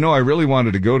 And, I really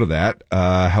wanted to go to that.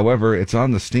 However, it's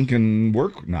on the stinking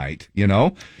work night,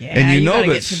 Yeah, and you gotta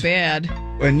get to bed.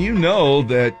 And you know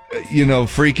that,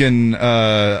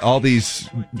 freaking all these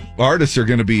artists are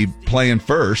going to be playing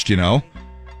first,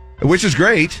 which is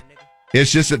great.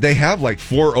 It's just that they have like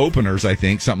 4 openers, I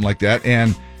think, something like that.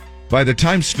 And by the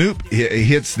time Snoop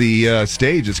hits the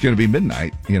stage, it's going to be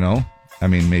midnight, I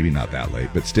mean, maybe not that late,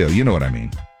 but still, you know what I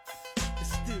mean.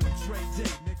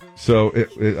 So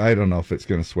I don't know if it's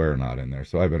going to swear or not in there,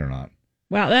 so I better not.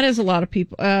 Wow, that is a lot of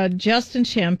people. Justin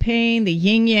Champagne, the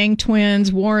Yin Yang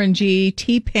Twins, Warren G,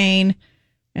 T-Pain,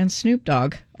 and Snoop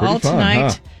Dogg. Pretty all fun,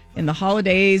 tonight huh? in the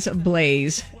Holidays of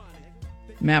Blaze,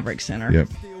 Maverick Center. Yep.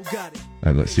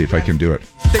 Let's see if I can do it.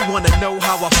 They want to know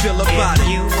how I feel about it.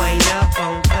 You ain't up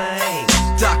on things.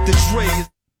 Dr. Dre.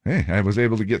 Hey, I was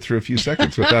able to get through a few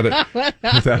seconds without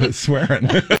it swearing.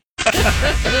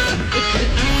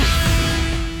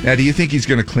 Now, do you think he's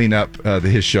going to clean up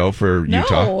his show for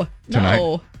Utah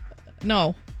tonight?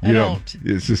 No, I don't.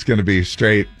 It's just going to be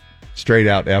straight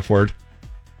out F word.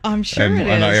 I'm sure it is.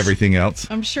 And everything else.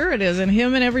 I'm sure it is, and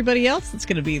him and everybody else that's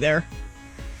going to be there.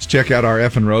 Let's check out our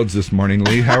effing roads this morning,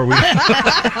 Lee. How are we?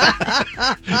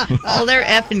 Oh, they're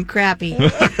effing crappy.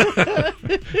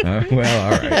 Well,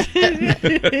 all right.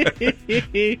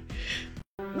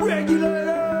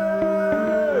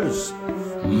 Regulators,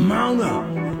 mount up.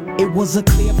 It was a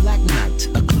clear black night,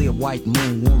 a clear white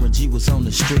moon. Warren G was on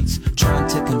the streets trying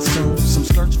to consume some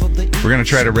skirts for the. We're going to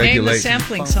try to Name regulate. the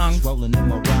sampling song. Rolling in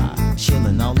my ride,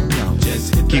 chilling all alone.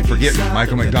 Keep forgetting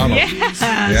Michael McDonald.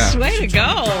 Yes, way to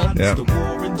go. Yeah.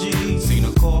 Warren G, seen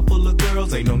a car full of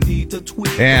girls, ain't no need to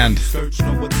tweet. And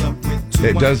Know what's up with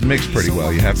it does mix pretty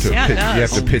well. You have to Yeah, it you have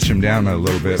to pitch him down a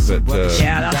little bit, but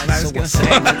Yeah, that's what I was going to say.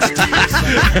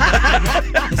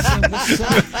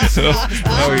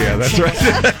 oh yeah, that's right.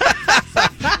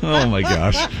 Oh my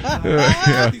gosh. Yep,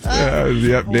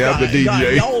 the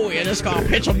DJ. Oh, you just got to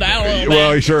pitch them down a little bit.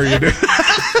 Well, sure you do.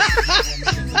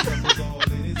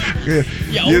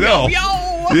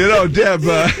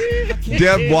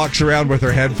 Deb walks around with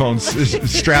her headphones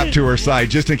strapped to her side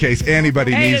just in case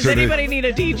anybody Hey, needs does her to. anybody need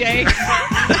a DJ?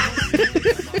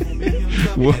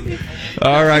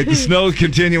 All right, the snow's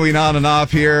continuing on and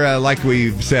off here. Like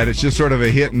we've said, it's just sort of a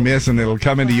hit and miss, and it'll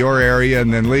come into your area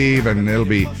and then leave, and it'll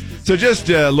be So just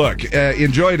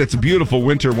enjoy it. It's a beautiful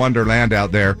winter wonderland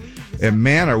out there. And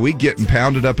man, are we getting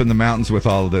pounded up in the mountains with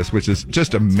all of this, which is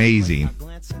just amazing.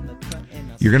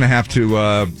 You're going to have to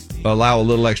allow a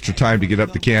little extra time to get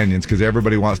up the canyons because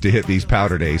everybody wants to hit these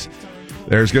powder days.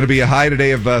 There's going to be a high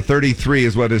today of 33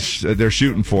 is what they're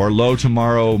shooting for. Low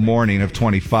tomorrow morning of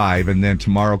 25, and then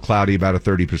tomorrow cloudy, about a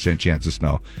 30% chance of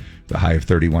snow. The high of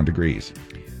 31 degrees.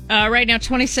 Right now,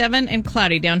 27 and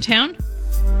cloudy downtown.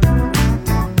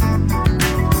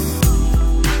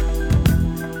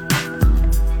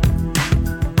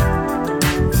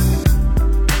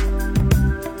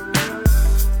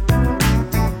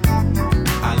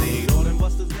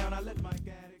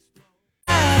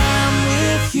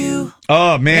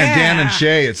 Oh, man, Dan and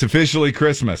Shay, it's officially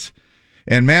Christmas.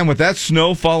 And, man, with that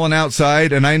snow falling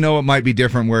outside, and I know it might be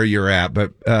different where you're at,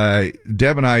 but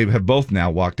Deb and I have both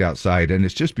now walked outside, and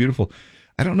it's just beautiful.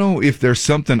 I don't know if there's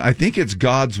something. I think it's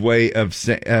God's way of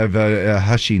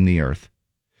hushing the earth.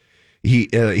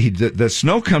 The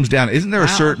snow comes down. Isn't there a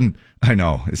certain... I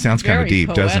know, it sounds kind of deep,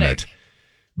 poetic. doesn't it?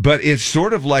 But it's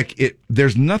sort of like it.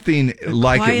 There's nothing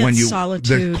like it when you...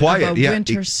 solitude the quiet, of a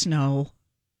winter snow.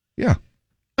 Yeah.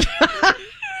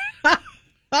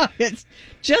 It's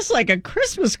just like a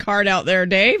Christmas card out there,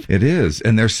 Dave. It is,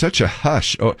 and there's such a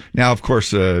hush. Oh, now, of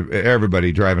course,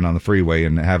 everybody driving on the freeway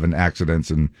and having accidents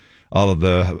and all of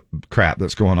the crap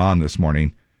that's going on this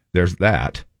morning, there's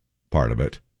that part of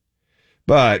it.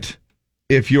 But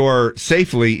if you're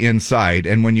safely inside,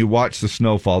 and when you watch the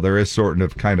snowfall, there is sort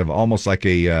of kind of almost like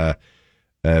a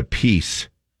peace,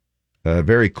 a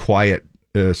very quiet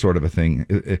sort of a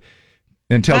thing.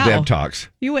 Until Deb talks.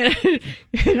 You went.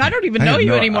 I don't even know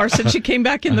you anymore since you came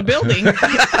back in the building.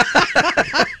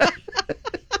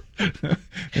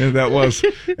 That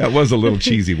was a little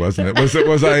cheesy, wasn't it?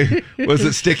 Was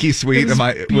it sticky sweet?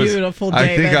 It was beautiful, I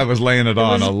David. think I was laying it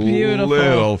on a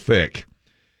little thick.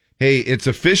 Hey, it's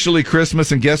officially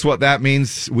Christmas, and guess what that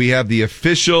means? We have the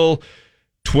official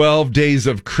 12 days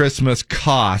of Christmas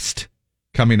cost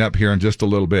coming up here in just a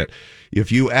little bit.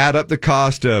 If you add up the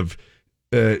cost of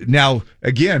now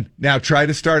try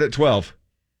to start at 12.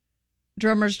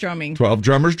 Drummers drumming. 12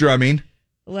 drummers drumming.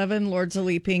 11 lords a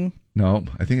leaping. No,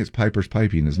 I think it's pipers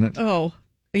piping, isn't it? Oh,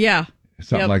 yeah.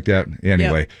 Something like that.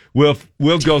 Anyway, we'll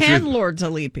go 10 through. lords a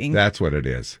leaping. That's what it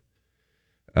is.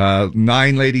 9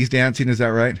 ladies dancing, is that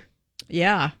right?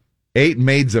 Yeah. 8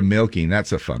 maids a milking.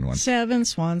 That's a fun one. 7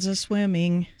 swans a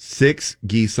swimming. 6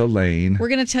 geese a laying. We're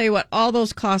going to tell you what all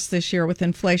those cost this year with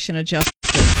inflation adjusted.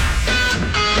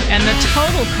 And the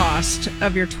total cost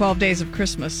of your 12 days of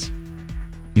Christmas.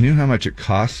 You knew how much it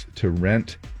costs to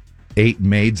rent 8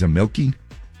 maids a milking?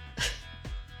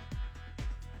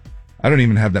 I don't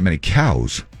even have that many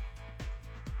cows.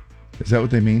 Is that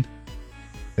what they mean?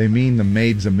 They mean the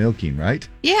maids a milking, right?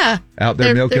 Yeah. Out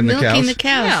there milking the cows? The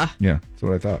cows. Yeah, that's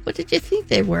what I thought. What did you think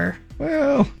they were?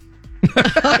 Well...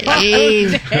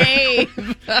 Dave.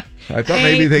 I thought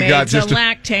maybe they got just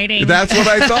lactating. That's what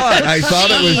I thought. I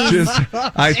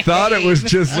thought it was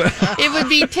just. It would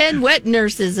be 10 wet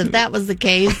nurses if that was the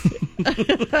case.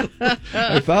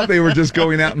 I thought they were just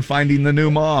going out and finding the new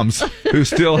moms who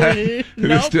still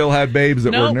had babes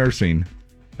that were nursing.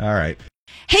 All right.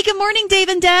 Hey, good morning, Dave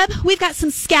and Deb. We've got some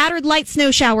scattered light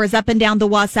snow showers up and down the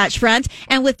Wasatch Front.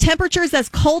 And with temperatures as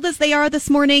cold as they are this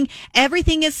morning,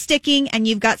 everything is sticking and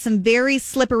you've got some very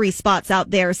slippery spots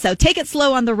out there. So take it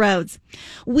slow on the roads.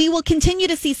 We will continue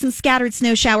to see some scattered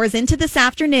snow showers into this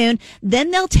afternoon.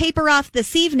 Then they'll taper off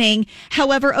this evening.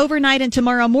 However, overnight and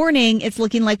tomorrow morning, it's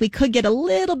looking like we could get a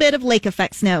little bit of lake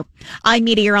effect snow. I'm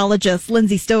meteorologist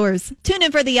Lindsay Storrs. Tune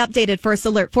in for the updated first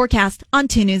alert forecast on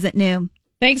 2 News at Noon.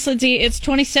 Thanks, Lindsay. It's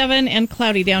 27 and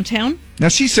cloudy downtown. Now,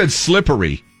 she said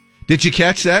slippery. Did you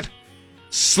catch that?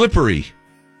 Slippery.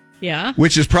 Yeah.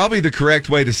 Which is probably the correct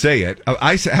way to say it.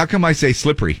 How come I say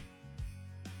slippery?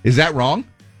 Is that wrong?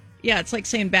 Yeah, it's like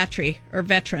saying battery or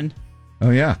veteran.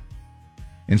 Oh, yeah.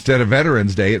 Instead of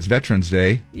Veterans Day, it's Veterans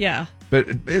Day. Yeah.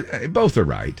 But both are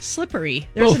right. Slippery.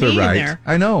 There's both an are E right. in there.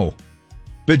 I know.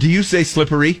 But do you say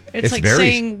slippery? It's like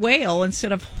saying whale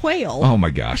instead of whale. Oh,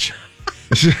 my gosh.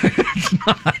 It's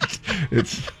not.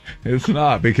 It's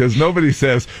not, because nobody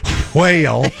says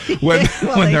whale when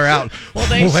they're out. Well,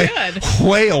 they should.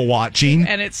 Whale watching.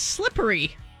 And it's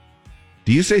slippery.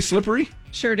 Do you say slippery?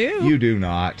 Sure do. You do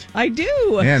not. I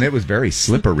do. Man, it was very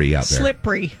slippery out there.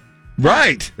 Slippery.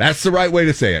 Right. That's the right way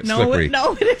to say it. Slippery.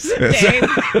 No, it isn't,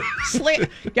 Dave.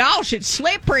 Gosh, it's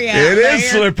slippery out there. It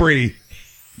is slippery.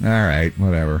 All right,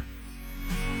 whatever.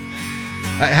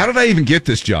 How did I even get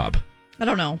this job? I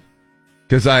don't know.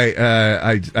 Because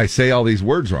I say all these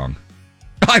words wrong.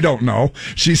 I don't know,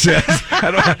 she says.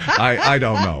 I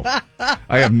don't know.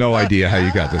 I have no idea how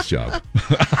you got this job.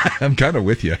 I'm kind of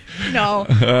with you. No,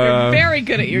 you're very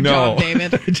good at your job,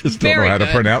 David. I just don't know how to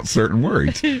pronounce certain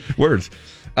words.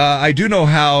 I do know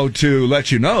how to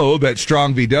let you know that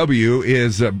Strong VW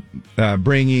is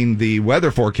bringing the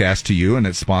weather forecast to you, and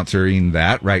it's sponsoring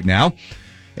that right now.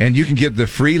 And you can get the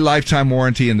free lifetime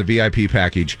warranty and the VIP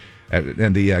package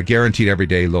and the guaranteed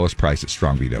everyday lowest price at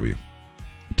Strong VW.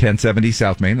 1070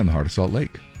 South Main in the heart of Salt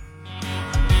Lake.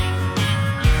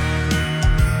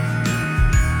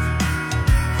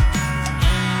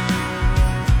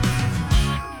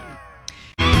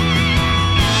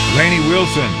 Lainey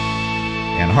Wilson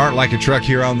and Heart Like a Truck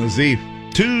here on the Z.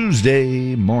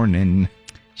 Tuesday morning.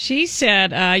 She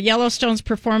said Yellowstone's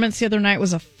performance the other night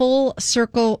was a full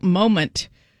circle moment.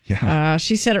 Yeah.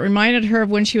 She said it reminded her of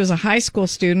when she was a high school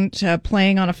student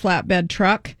playing on a flatbed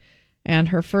truck, and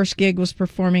her first gig was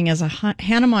performing as a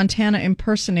Hannah Montana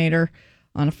impersonator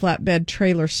on a flatbed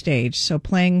trailer stage. So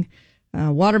playing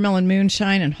Watermelon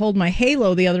Moonshine and Hold My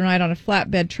Halo the other night on a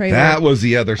flatbed trailer. That was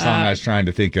the other song I was trying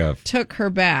to think of. Took her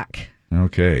back.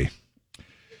 Okay.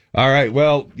 All right.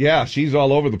 Well, yeah, she's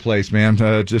all over the place, man.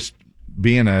 Just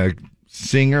being a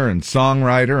singer and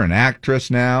songwriter and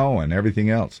actress now and everything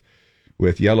else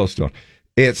with Yellowstone.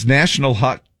 It's National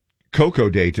Hot Cocoa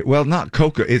Day. Well, not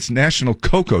cocoa. It's National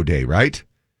Cocoa Day, right?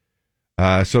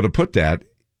 So to put that,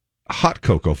 hot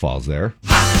cocoa falls there.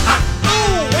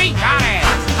 Oh, we got it.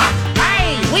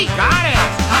 Hey, we got it.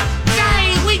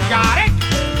 Say, we got it.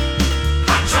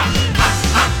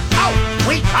 Oh,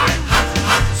 we got it.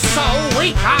 So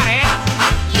we got it.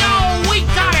 Yo, we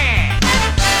got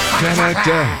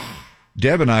it.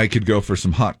 Deb and I could go for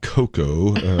some hot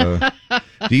cocoa.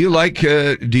 Do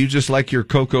you just like your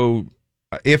cocoa?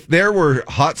 If there were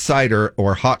hot cider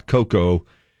or hot cocoa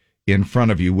in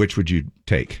front of you, which would you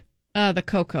take? The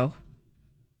cocoa.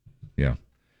 Yeah.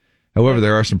 However,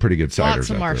 there are some pretty good ciders. Lots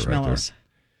of marshmallows. Right.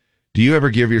 Do you ever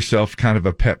give yourself kind of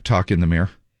a pep talk in the mirror?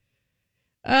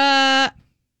 I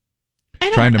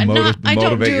don't. Trying to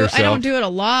motivate yourself. I don't do it a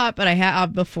lot, but I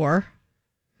have before.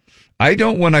 I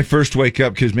don't when I first wake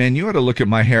up because, man, you ought to look at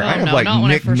my hair. I have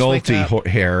Nick Nolte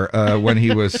hair when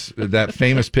he was that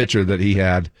famous picture that he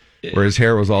had where his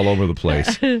hair was all over the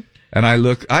place. And I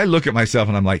look at myself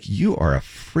and I'm like, you are a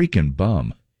freaking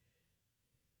bum.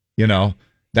 You know,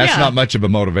 that's not much of a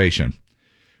motivation.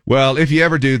 Well, if you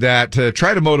ever do that,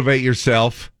 try to motivate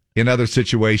yourself in other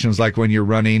situations like when you're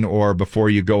running or before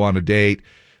you go on a date.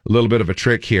 A little bit of a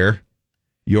trick here.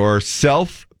 Your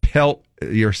self-pep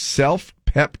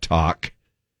talk,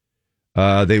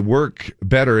 they work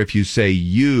better if you say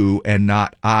you and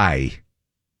not I.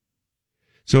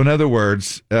 So in other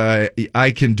words,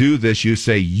 I can do this, you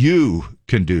say you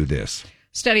can do this.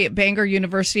 Study at Bangor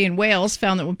University in Wales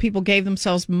found that when people gave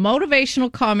themselves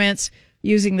motivational comments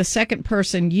using the second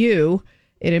person you,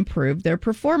 it improved their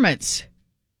performance.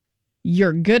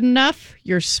 You're good enough,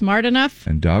 you're smart enough,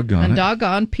 and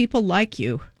doggone people like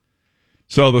you.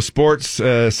 So the sports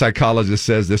psychologist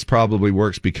says this probably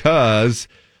works because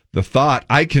the thought,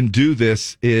 I can do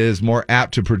this, is more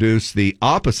apt to produce the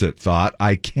opposite thought,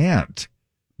 I can't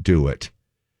do it.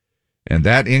 And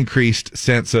that increased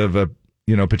sense of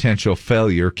potential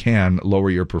failure can lower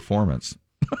your performance.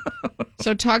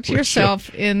 So talk to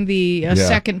yourself in the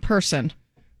second person.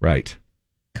 Right.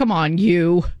 Come on,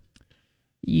 you.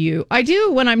 I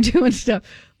do when I'm doing stuff.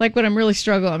 Like when I'm really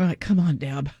struggling, I'm like, come on,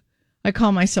 Deb. I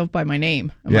call myself by my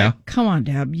name. I'm like, come on,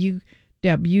 Deb. You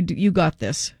got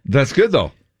this. That's good,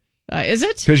 though. Is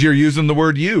it? Because you're using the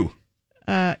word you.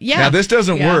 Yeah. Now, this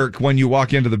doesn't work when you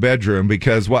walk into the bedroom,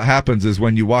 because what happens is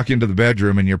when you walk into the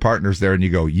bedroom and your partner's there and you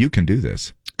go, you can do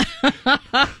this.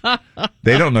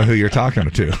 They don't know who you're talking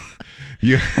to.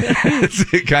 You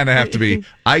kind of have to be,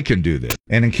 I can do this.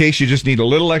 And in case you just need a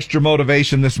little extra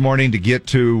motivation this morning to get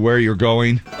to where you're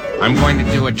going, I'm going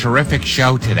to do a terrific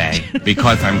show today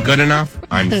because I'm good enough,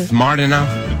 I'm smart enough,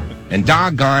 and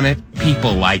doggone it,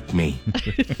 people like me.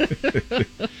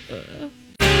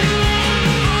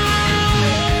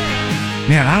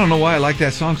 Man, I don't know why I like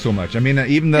that song so much. I mean,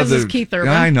 even though it's Keith Urban.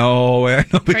 I know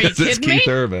because it's Keith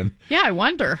me? Urban. Yeah, I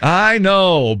wonder. I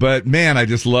know, but man, I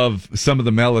just love some of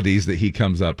the melodies that he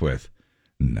comes up with.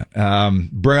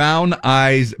 Brown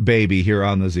Eyes Baby here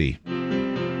on the Z.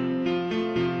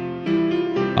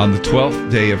 On the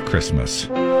 12th day of Christmas.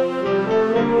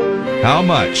 How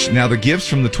much? Now, the gifts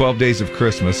from the 12 days of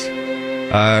Christmas,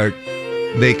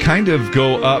 they kind of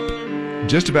go up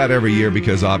just about every year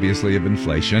because obviously of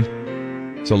inflation.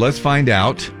 So let's find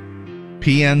out.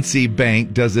 PNC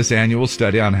Bank does this annual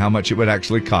study on how much it would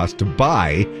actually cost to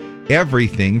buy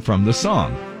everything from the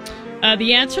song.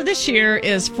 The answer this year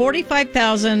is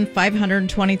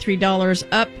 $45,523,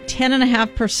 up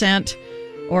 10.5%.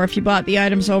 Or if you bought the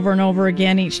items over and over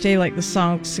again each day, like the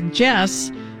song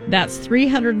suggests, that's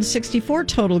 364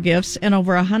 total gifts and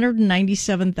over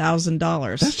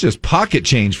 $197,000. That's just pocket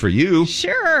change for you.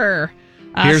 Sure.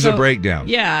 Here's a breakdown.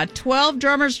 Yeah, 12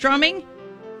 drummers drumming,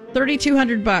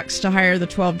 $3,200 to hire the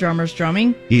 12 drummers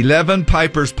drumming. 11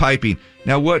 pipers piping.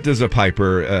 Now, what does a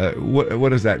piper? What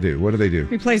does that do? What do they do?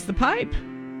 He plays the pipe.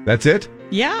 That's it?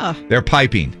 Yeah, They're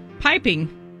piping.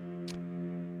 piping.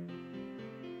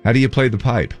 How do you play the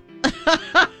pipe?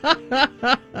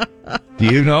 Do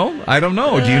you know? I don't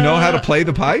know. Do you know how to play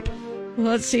the pipe?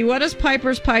 Let's see. What does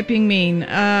pipers piping mean?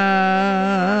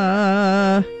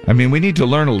 I mean, we need to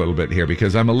learn a little bit here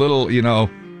because I'm a little,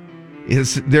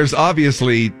 there's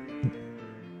obviously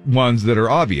ones that are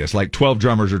obvious, like 12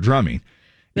 drummers are drumming.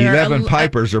 There 11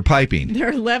 pipers are piping. There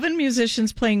are 11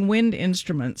 musicians playing wind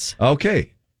instruments.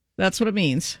 Okay. That's what it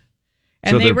means.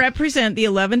 And So they they're- represent the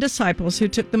 11 disciples who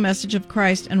took the message of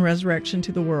Christ and resurrection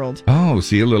to the world. Oh,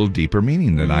 see, a little deeper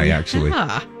meaning than I actually.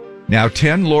 Yeah. Now,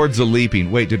 10 Lords a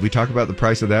Leaping. Wait, did we talk about the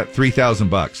price of that?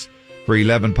 $3,000 for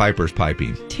 11 pipers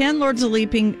piping. 10 Lords of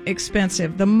Leaping,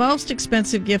 expensive. The most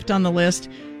expensive gift on the list,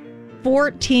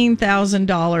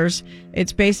 $14,000.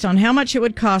 It's based on how much it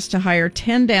would cost to hire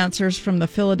 10 dancers from the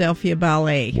Philadelphia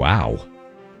Ballet. Wow.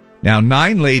 Now,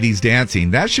 9 ladies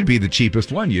dancing. That should be the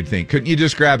cheapest one, you'd think. Couldn't you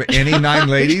just grab any 9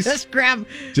 ladies? Just grab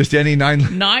Just any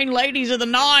 9. 9 ladies of the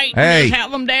night Hey. and just have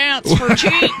them dance for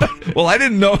cheap. Well, I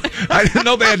didn't know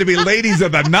they had to be ladies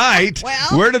of the night.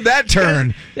 Well, where did that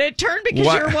turn? It turned because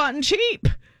What? you're wanting cheap.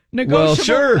 Well, Negotiable,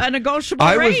 sure. A negotiable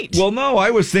rate. I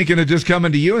was thinking of just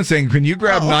coming to you and saying, "Can you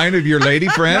grab 9 of your lady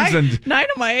friends?" And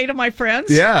 8 of my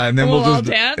friends. yeah, and then we'll we'll all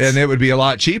just dance. and it would be a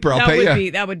lot cheaper. I'll pay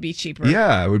you. That would be cheaper.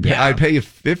 Yeah, it would be. Yeah. I'd pay you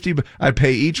 50. I'd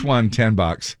pay each one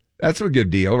 $10. That's a good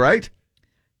deal, right?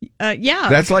 Yeah.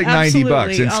 That's like absolutely.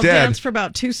 $90. I'll Instead- dance for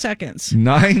about 2 seconds.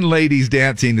 9 ladies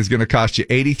dancing is going to cost you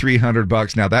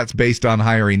 $8,300. Now that's based on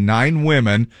hiring 9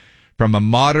 women from a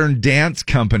modern dance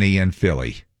company in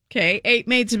Philly. Okay, 8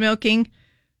 maids milking,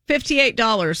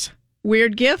 $58.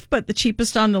 Weird gift, but the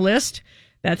cheapest on the list.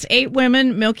 That's 8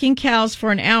 women milking cows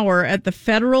for an hour at the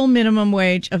federal minimum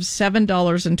wage of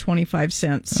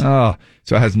 $7.25. Oh,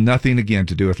 so it has nothing again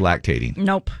to do with lactating.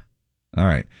 Nope. All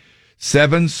right.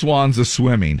 7 swans a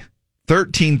swimming,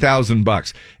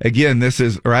 $13,000. Again, this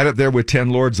is right up there with 10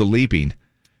 lords a leaping,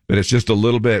 but it's just a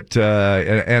little bit.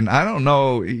 And I don't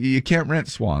know. You can't rent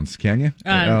swans, can you?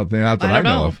 Not that I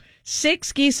know of.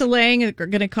 6 geese a laying are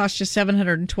going to cost you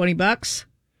 $720.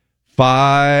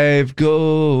 5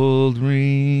 gold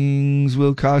rings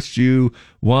will cost you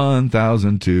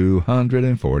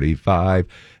 $1,245.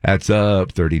 That's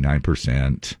up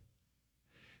 39%.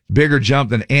 Bigger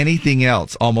jump than anything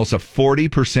else. Almost a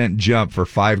 40% jump for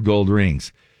 5 gold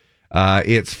rings.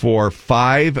 It's for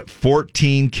 5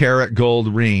 14-karat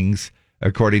gold rings,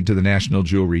 according to the National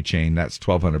Jewelry Chain. That's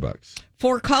 $1,200.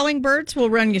 4 calling birds will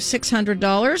run you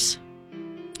 $600.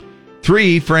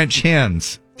 3 French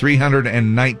hens,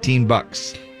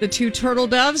 $319. The 2 turtle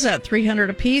doves at $300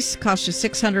 apiece cost you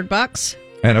 $600.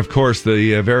 And of course,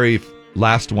 the very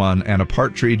last one, and a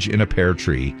partridge in a pear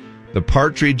tree. The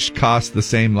partridge cost the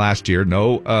same last year.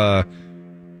 No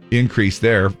increase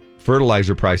there.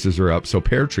 Fertilizer prices are up, so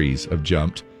pear trees have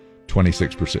jumped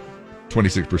 26%.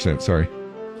 26%, sorry.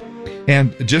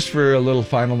 And just for a little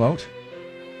final note,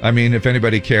 I mean, if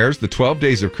anybody cares, the 12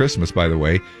 days of Christmas, by the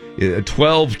way,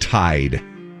 12 tide.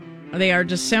 They are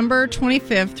December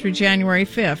 25th through January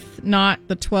 5th, not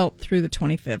the 12th through the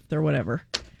 25th or whatever.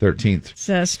 13th.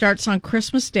 It starts on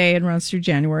Christmas Day and runs through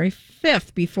January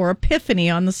 5th before Epiphany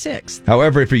on the 6th.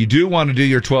 However, if you do want to do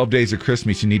your 12 days of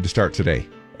Christmas, you need to start today.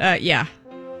 Yeah.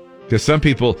 Because some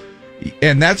people,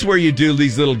 and that's where you do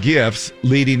these little gifts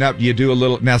leading up. You do a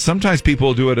little. Now, sometimes people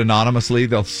will do it anonymously.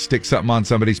 They'll stick something on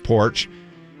somebody's porch,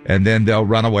 and then they'll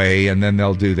run away, and then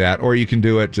they'll do that. Or you can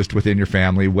do it just within your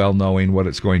family, well knowing what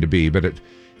it's going to be. But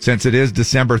since it is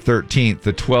December 13th,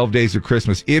 the 12 days of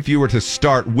Christmas, if you were to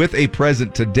start with a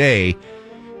present today,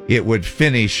 it would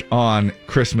finish on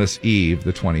Christmas Eve,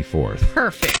 the 24th.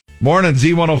 Perfect. Morning,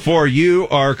 Z104. You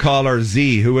are caller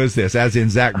Z. Who is this? As in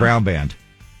Zach Brown Band.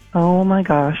 Oh my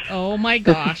gosh. Oh my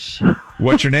gosh.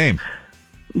 What's your name?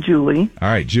 Julie. All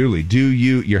right, Julie.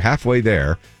 You're halfway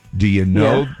there. Do you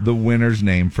know the winner's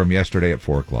name from yesterday at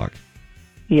 4:00?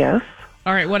 Yes.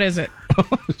 All right, what is it?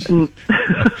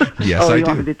 Yes, I do. You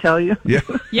want me to tell you? Yeah.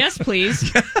 Yes, please.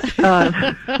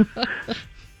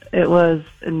 It was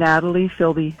Natalie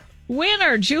Philby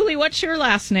Winner. Julie, what's your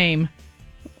last name?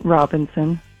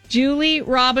 Robinson. Julie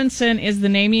Robinson is the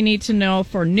name you need to know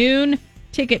for noon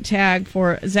ticket tag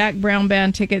for Zach Brown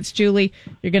Band tickets. Julie,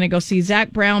 you're going to go see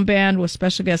Zach Brown Band with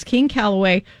special guest King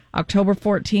Calloway October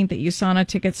 14th at USANA.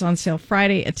 Tickets on sale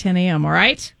Friday at 10 a.m., all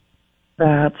right?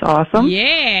 That's awesome.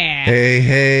 Yeah.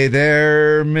 Hey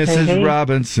there, Mrs. Hey.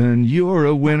 Robinson. You're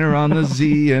a winner on the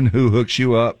Z, and who hooks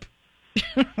you up?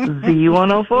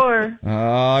 Z104.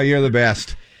 Oh, you're the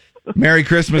best. Merry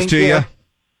Christmas to you.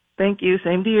 Thank you.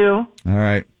 Same to you. All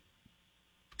right.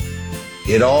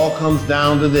 It all comes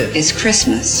down to this. It's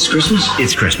Christmas. It's Christmas?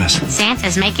 It's Christmas.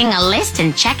 Santa's making a list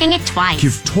and checking it twice.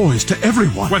 Give toys to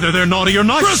everyone, whether they're naughty or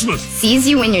nice. Christmas! Sees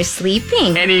you when you're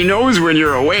sleeping. And he knows when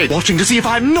you're awake. Watching to see if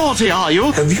I'm naughty, are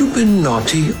you? Have you been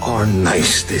naughty or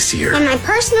nice this year? In my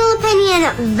personal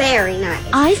opinion, very nice.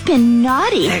 I've been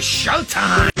naughty. It's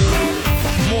showtime.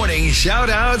 Morning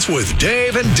shout-outs with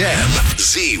Dave and Deb.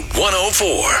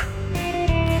 Z104.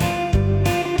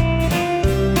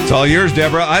 It's all yours,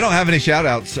 Deborah. I don't have any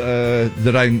shout-outs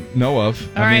that I know of.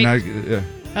 All I right. mean,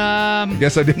 I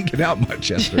guess I didn't get out much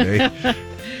yesterday.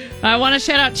 I want to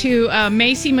shout out to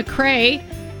Macy McCrae.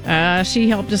 She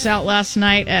helped us out last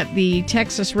night at the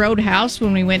Texas Roadhouse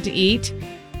when we went to eat.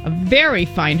 A very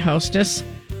fine hostess.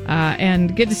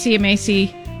 And good to see you,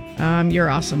 Macy. You're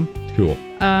awesome. Cool.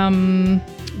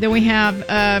 Then we have,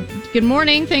 good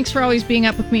morning. Thanks for always being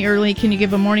up with me early. Can you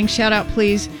give a morning shout out,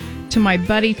 please, to my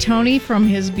buddy Tony from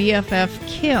his BFF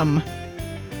Kim?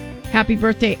 Happy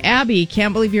birthday, Abby.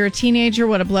 Can't believe you're a teenager.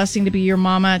 What a blessing to be your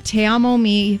mama. Te amo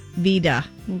mi vida.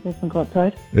 You guys can go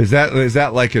outside. Is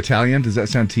that like Italian? Does that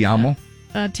sound ti amo?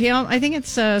 Te amo, I think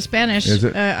it's Spanish. Is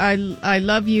it? I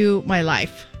love you, my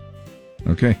life.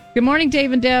 Okay. Good morning,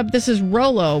 Dave and Deb. This is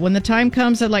Rolo. When the time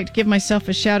comes, I'd like to give myself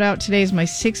a shout out. Today is my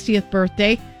 60th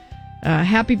birthday.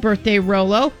 Happy birthday,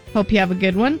 Rolo. Hope you have a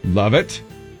good one. Love it.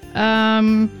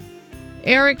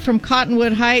 Eric from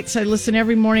Cottonwood Heights. I listen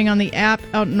every morning on the app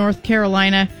out in North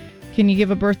Carolina. Can you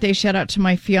give a birthday shout out to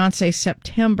my fiance,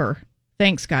 September?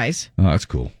 Thanks, guys. Oh, that's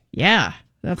cool. Yeah,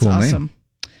 that's Cool awesome.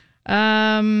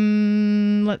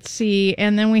 Let's see.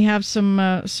 And then we have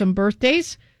some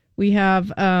birthdays. We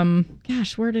have,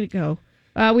 where did it go?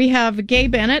 We have Gay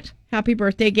Bennett. Happy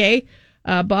birthday, Gay.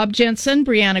 Bob Jensen,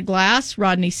 Brianna Glass,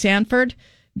 Rodney Sanford,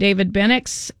 David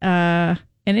Bennix, and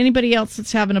anybody else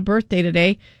that's having a birthday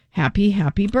today.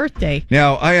 Happy birthday.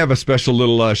 Now, I have a special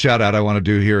little shout out I want to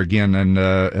do here again.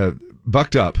 And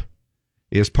Bucked Up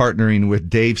is partnering with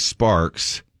Dave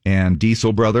Sparks and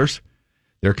Diesel Brothers.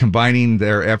 They're combining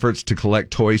their efforts to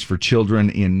collect toys for children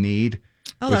in need,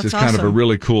 which is kind of a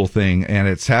really cool thing. And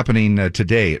it's happening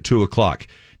today at 2:00.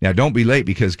 Now, don't be late,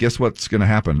 because guess what's going to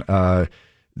happen?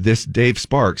 This Dave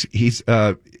Sparks, he's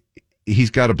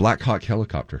got a Black Hawk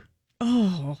helicopter.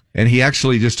 Oh. And he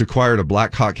actually just acquired a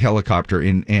Black Hawk helicopter,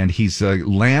 and he's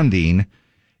landing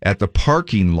at the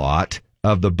parking lot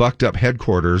of the Bucked Up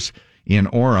headquarters in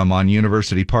Orem on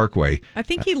University Parkway. I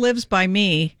think he lives by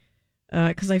me,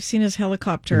 because I've seen his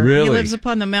helicopter. Really? He lives up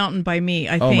on the mountain by me,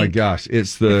 I think. Oh, my gosh.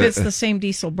 If it's the same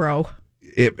Diesel bro.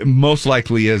 It most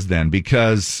likely is then,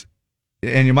 because...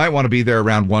 And you might want to be there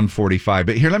around 1:45.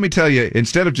 But here, let me tell you,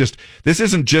 this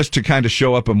isn't just to kind of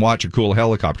show up and watch a cool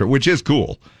helicopter, which is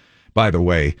cool, by the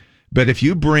way. But if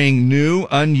you bring new,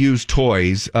 unused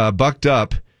toys, Bucked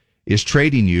Up is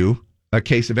trading you a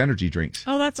case of energy drinks.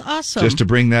 Oh, that's awesome. Just to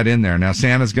bring that in there. Now,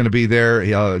 Santa's going to be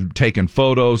there taking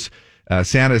photos.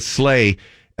 Santa's sleigh,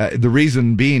 the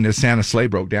reason being is Santa's sleigh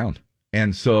broke down.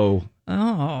 And so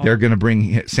they're going to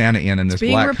bring Santa in this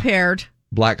repaired.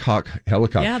 Black Hawk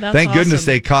helicopter. Yeah, that's Thank goodness awesome.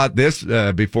 they caught this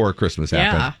before Christmas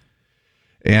happened.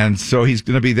 Yeah. And so he's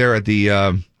going to be there at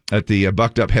the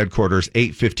Bucked Up headquarters,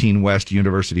 815 West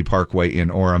University Parkway in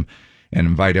Orem, and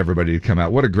invite everybody to come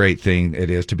out. What a great thing it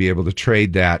is to be able to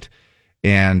trade that,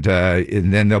 and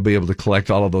then they'll be able to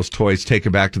collect all of those toys, take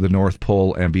them back to the North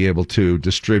Pole, and be able to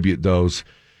distribute those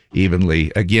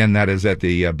evenly. Again, that is at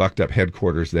the Bucked Up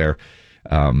headquarters there.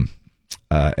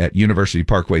 At University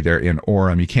Parkway there in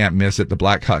Orem. You can't miss it. The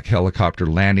Black Hawk helicopter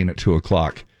landing at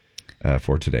 2:00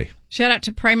 for today. Shout out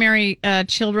to Primary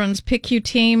Children's PICU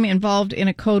team involved in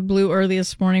a Code Blue early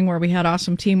this morning where we had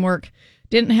awesome teamwork.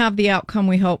 Didn't have the outcome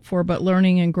we hoped for, but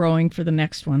learning and growing for the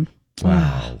next one.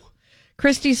 Wow.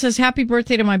 Christy says, happy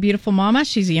birthday to my beautiful mama.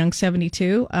 She's a young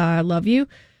 72. I love you.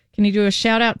 Can you do a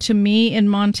shout out to me in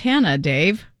Montana,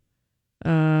 Dave?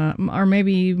 Or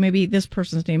maybe this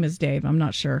person's name is Dave. I'm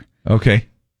not sure. Okay.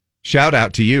 Shout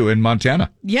out to you in Montana.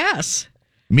 Yes.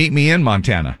 Meet me in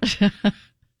Montana.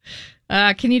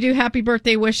 Can you do happy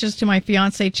birthday wishes to my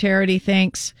fiance, Charity?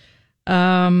 Thanks.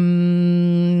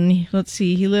 Let's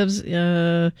see. He lives,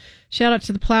 shout out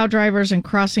to the plow drivers and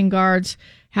crossing guards.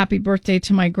 Happy birthday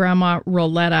to my grandma,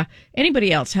 Roletta.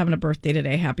 Anybody else having a birthday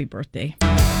today? Happy birthday.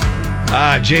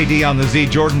 JD on the Z,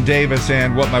 Jordan Davis,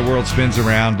 and What My World Spins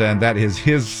Around, and that is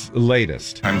his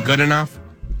latest. I'm good enough.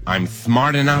 I'm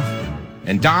smart enough.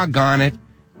 And doggone it,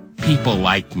 people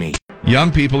like me.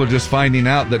 Young people are just finding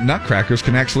out that nutcrackers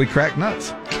can actually crack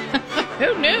nuts.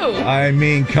 Who knew? I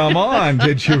mean, come on.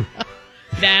 Did you?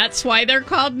 That's why they're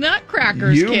called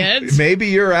nutcrackers, kids. Maybe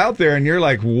you're out there and you're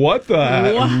like, what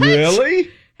the? What? Really?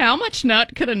 How much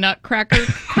nut could a nutcracker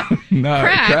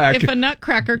crack if a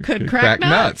nutcracker could crack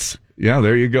nuts? Yeah,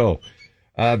 there you go.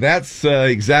 That's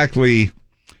exactly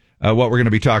what we're going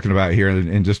to be talking about here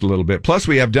in just a little bit. Plus,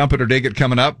 we have Dump It or Dig It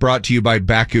coming up, brought to you by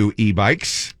Baku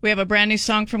e-bikes. We have a brand new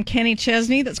song from Kenny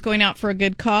Chesney that's going out for a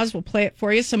good cause. We'll play it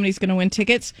for you. Somebody's going to win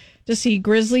tickets to see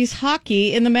Grizzlies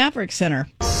hockey in the Maverick Center.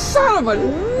 Son of a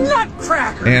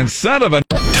nutcracker! And son of a...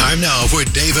 Time now for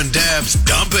Dave and Dab's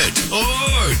Dump It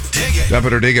or Dig It. Dump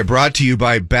It or Dig It, brought to you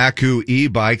by Baku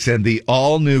e-bikes and the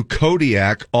all-new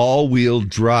Kodiak all-wheel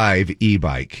drive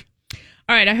e-bike.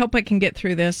 All right, I hope I can get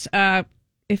through this.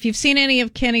 If you've seen any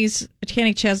of Kenny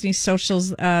Chesney's socials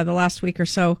the last week or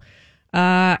so,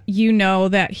 you know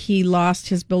that he lost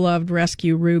his beloved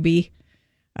rescue, Ruby.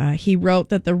 He wrote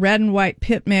that the red and white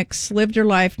pit mix lived her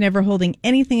life, never holding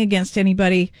anything against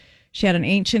anybody. She had an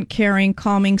ancient, caring,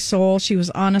 calming soul. She was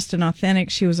honest and authentic.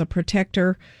 She was a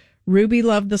protector. Ruby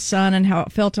loved the sun and how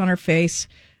it felt on her face.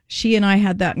 She and I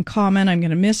had that in common. I'm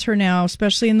going to miss her now,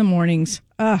 especially in the mornings.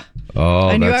 I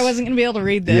knew I wasn't going to be able to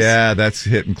read this. Yeah, that's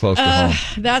hitting close to home.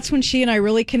 That's when she and I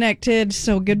really connected.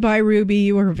 So goodbye, Ruby.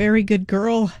 You were a very good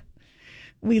girl.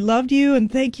 We loved you, and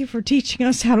thank you for teaching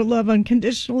us how to love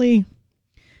unconditionally.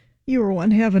 You were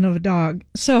one heaven of a dog.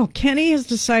 So Kenny has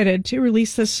decided to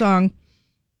release this song,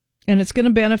 and it's going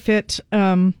to benefit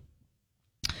the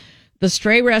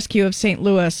Stray Rescue of St.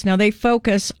 Louis. Now, they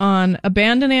focus on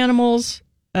abandoned animals,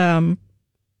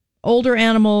 older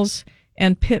animals,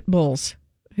 and pit bulls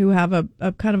who have a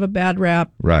kind of a bad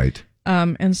rap. Right.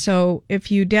 And so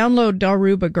if you download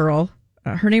Daruba Girl,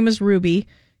 her name is Ruby,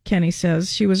 Kenny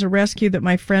says. She was a rescue that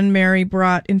my friend Mary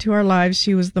brought into our lives.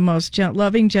 She was the most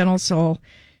loving, gentle soul.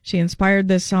 She inspired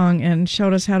this song and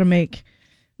showed us how to make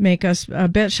us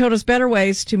showed us better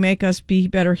ways to make us be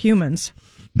better humans.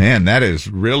 Man, that is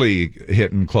really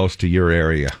hitting close to your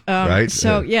area, right?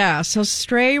 So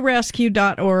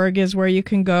strayrescue.org is where you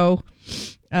can go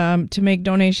to make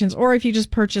donations, or if you just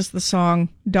purchase the song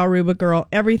Daruba Girl,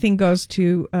 everything goes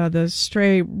to the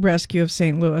Stray Rescue of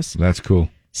St. Louis. That's cool.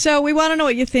 So we want to know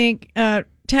what you think.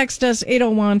 Text us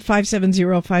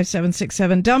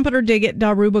 801-570-5767. Dump It or Dig It,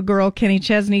 Daruba Girl, Kenny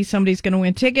Chesney. Somebody's going to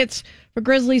win tickets for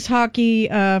Grizzlies hockey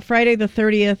Friday the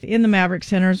 30th in the Maverick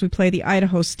Center as we play the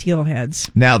Idaho Steelheads.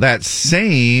 Now, that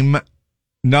same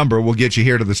number will get you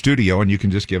here to the studio, and you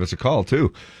can just give us a call,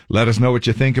 too. Let us know what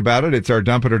you think about it. It's our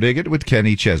Dump It or Dig It with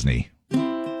Kenny Chesney.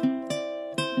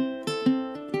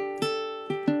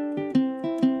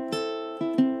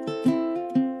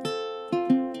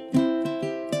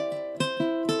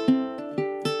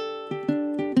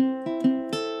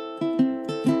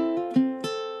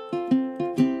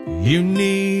 You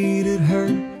needed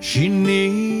her, she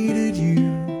needed you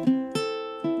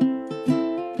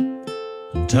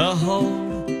to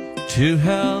hold, to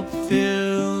help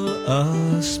fill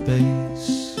a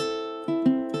space.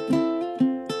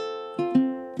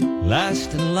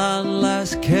 Last in line,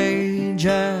 last cage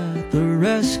at the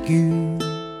rescue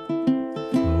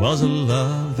was a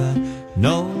love that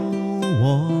no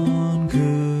one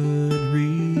could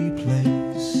replace.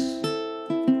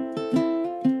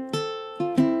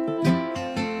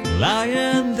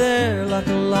 Lying there like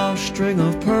a lost string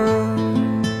of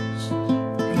pearls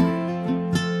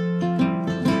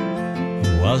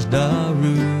was Daruba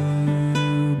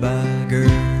Girl.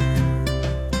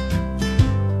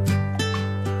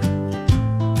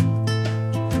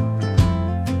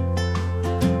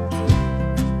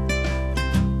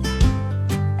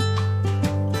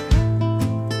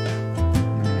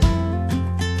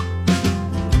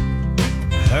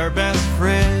 Her best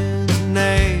friend's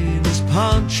name is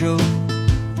Pancho,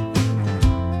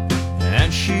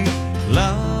 and she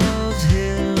loves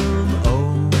him,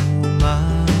 oh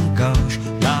my gosh,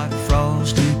 like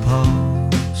frosty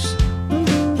paws.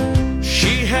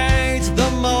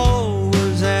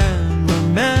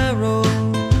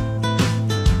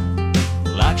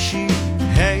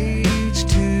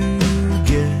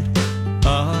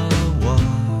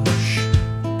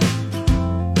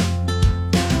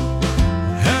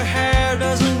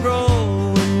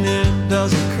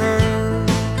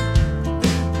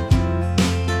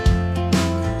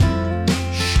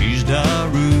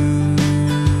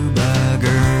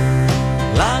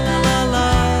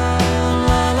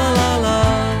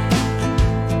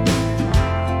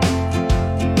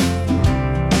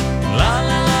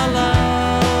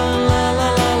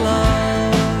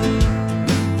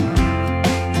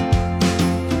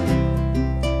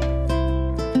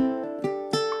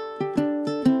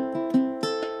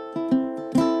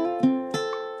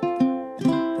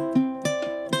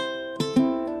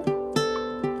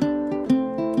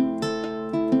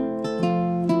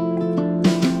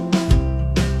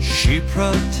 She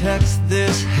protects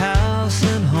this house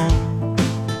and home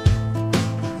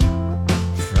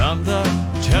from the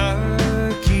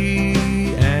turkey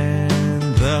and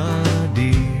the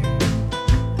deer.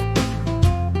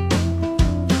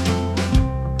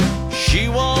 She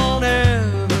won't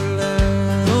ever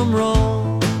let them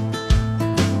roam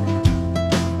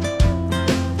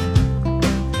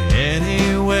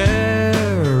anywhere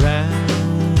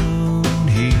around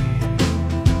here.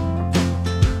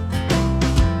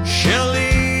 She'll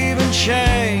even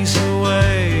chase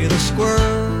away the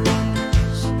squirrels.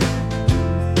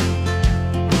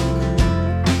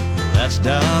 That's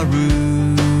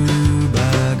Daruba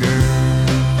girl.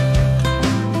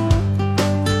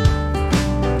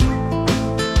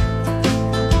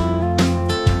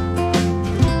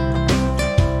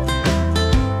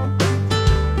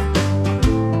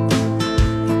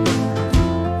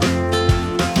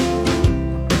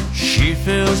 She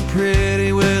feels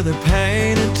pretty with her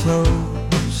painted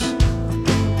toes,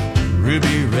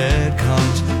 ruby red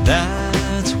collars,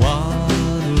 that's what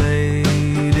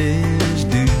ladies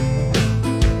do.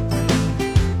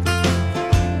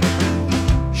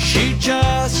 She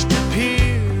just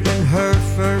appeared in her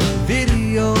first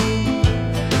video,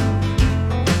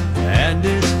 and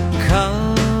it's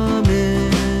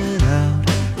coming out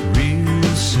real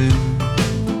soon.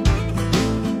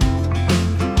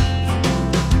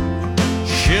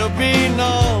 She'll be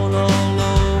known all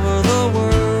over the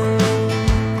world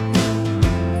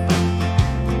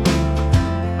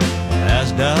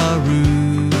as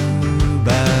Daruba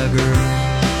girl.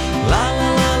 La la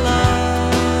la la,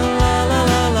 la la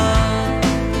la la.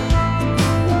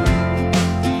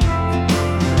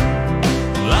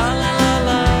 La la la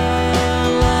la,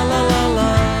 la la la la.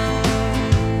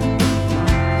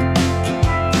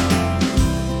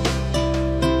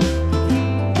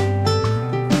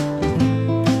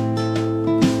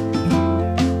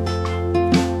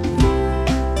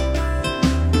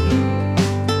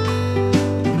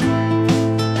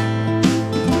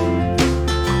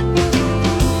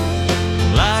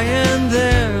 Lying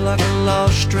there like a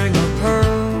lost string of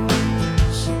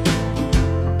pearls.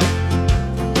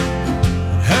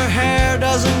 Her hair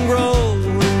doesn't grow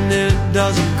and it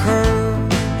doesn't curl.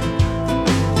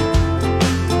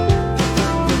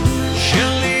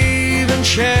 She'll even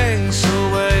chase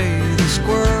away the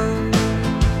squirrels.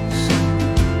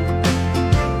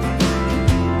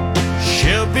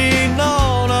 She'll be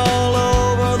known all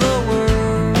over the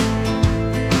world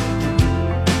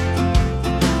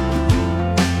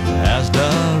as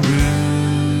Daruba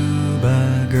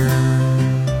girl.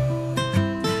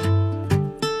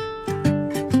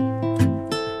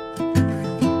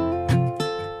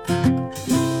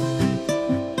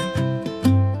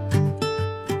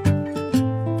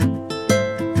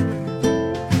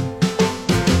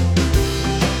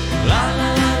 La la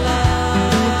la la,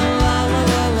 la la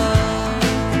la la.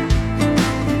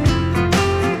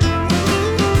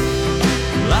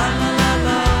 La la la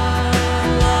la,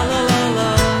 la la la la.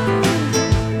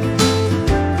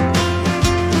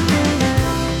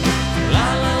 La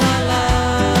la la la,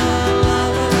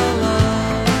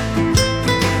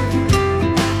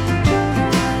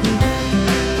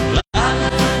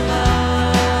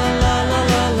 la la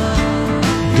la la.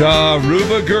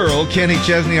 Daruba Girl, Kenny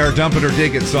Chesney, our Dump It or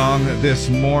Dig It song this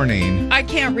morning. I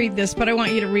can't read this, but I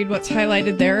want you to read what's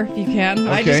highlighted there if you can.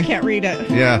 I Okay. just can't read it.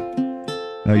 Yeah.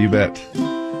 No, you bet.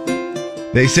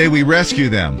 They say we rescue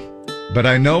them, but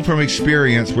I know from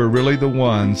experience we're really the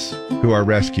ones who are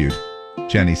rescued,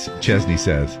 Chesney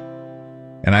says.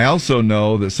 And I also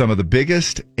know that some of the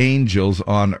biggest angels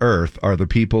on earth are the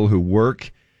people who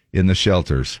work in the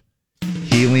shelters,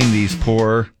 healing these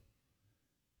poor,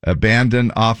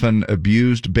 abandoned, often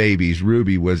abused babies.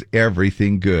 Ruby was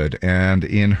everything good, and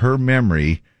in her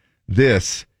memory,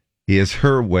 this is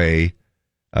her way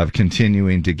of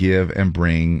continuing to give and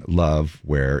bring love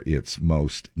where it's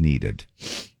most needed.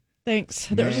 Thanks.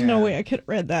 There's no way I could have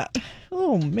read that.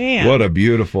 Oh, man. What a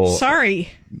beautiful... Sorry.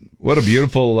 What a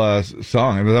beautiful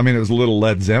song. It was a little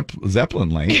Led Zeppelin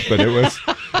length, but it was...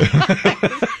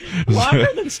 Longer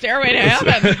than Stairway to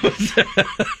Heaven.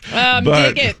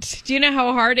 But- Dig it. Do you know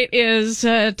how hard it is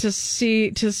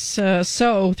to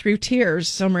sow through tears,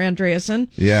 Summer Andreasen?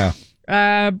 Yeah.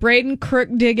 Braden Crook,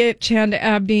 dig it. Chanda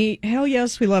Abney, hell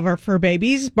yes, we love our fur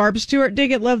babies. Barb Stewart,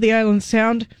 dig it. Love the island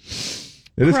sound.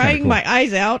 It is Crying kinda cool. my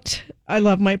eyes out. I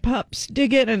love my pups.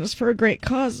 Dig it, and it's for a great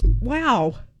cause.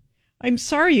 Wow. I'm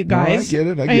sorry, you No, I guys. get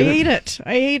it. I hate get it.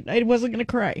 I wasn't going to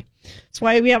cry. That's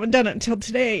why we haven't done it until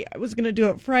today. I was going to do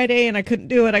it Friday, and I couldn't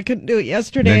do it. I couldn't do it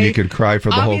yesterday. Then you could cry for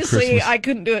the whole Obviously, Christmas. I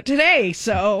couldn't do it today,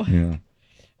 so... Yeah.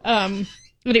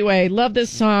 Anyway, love this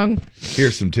song.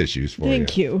 Here's some tissues for you.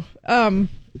 Thank you.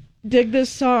 Dig this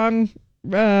song.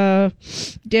 Damn,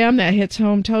 that hits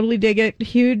home. Totally dig it.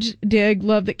 Huge dig.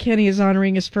 Love that Kenny is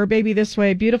honoring his fur baby this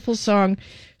way. Beautiful song.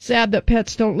 Sad that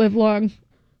pets don't live long.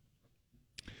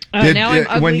 Now I'm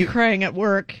ugly crying at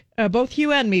work. Both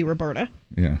you and me, Roberta.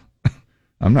 Yeah.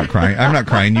 I'm not crying. I'm not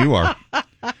crying. You are.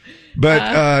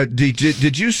 But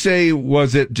did you say,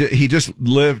 was it she just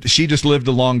lived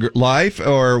a longer life,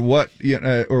 or what?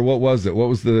 Or what was it? What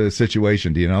was the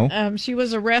situation? Do you know? She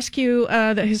was a rescue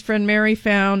that his friend Mary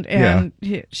found, and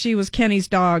she was Kenny's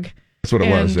dog. That's what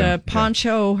it was. And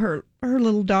Poncho, her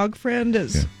little dog friend,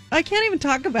 is. Yeah. I can't even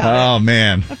talk about it. Oh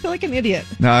man, I feel like an idiot.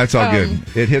 No, it's all good.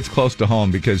 It hits close to home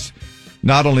because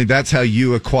not only that's how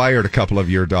you acquired a couple of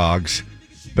your dogs,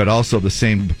 but also the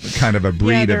same kind of a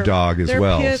breed of dog as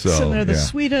well. They're pits, and they're the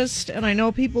sweetest, and I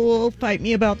know people will fight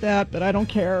me about that, but I don't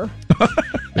care.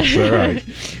 That's all right.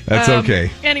 That's okay.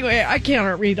 Anyway, I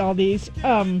can't read all these.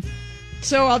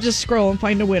 So I'll just scroll and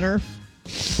find a winner.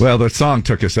 Well, the song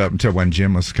took us up until when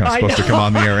Jim was supposed to come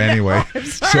on the air anyway. I'm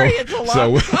sorry, it's a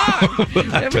long song.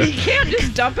 You can't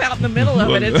just dump out in the middle of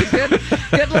it. It's a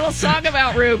good little song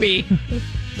about Ruby.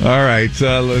 All right, let's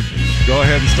go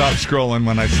ahead and stop scrolling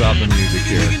when I stop the music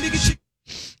here.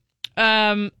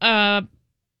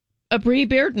 Bree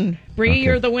Bearden. Bree,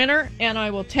 you're the winner, and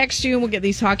I will text you, and we'll get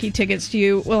these hockey tickets to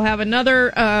you. We'll have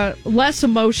another less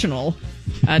emotional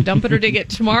Dump It or Dig It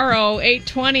tomorrow,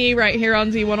 8:20, right here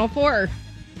on Z104.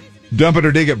 Dump It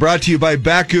or Dig It, brought to you by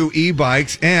Baku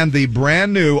e-bikes and the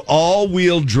brand new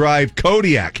all-wheel drive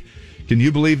Kodiak. Can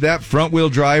you believe that? Front-wheel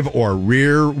drive or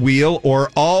rear-wheel or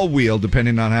all-wheel,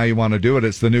 depending on how you want to do it.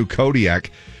 It's the new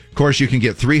Kodiak. Of course, you can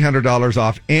get $300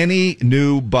 off any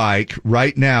new bike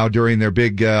right now during their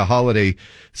big holiday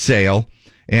sale.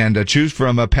 And choose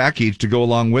from a package to go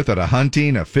along with it. A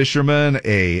hunting, a fisherman,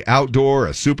 a outdoor,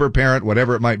 a super parent,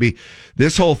 whatever it might be.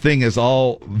 This whole thing is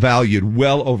all valued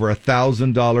well over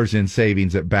 $1,000 in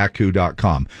savings at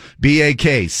Baku.com.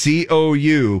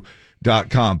 BAKCOU.com.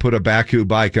 Put a Baku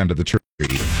bike under the tree.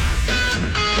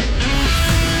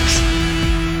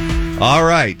 All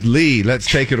right, Lee, let's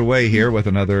take it away here with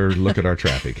another look at our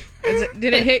traffic.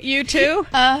 Did it hit you too?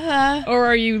 Uh-huh. Or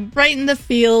are you right in the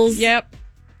feels? Yep.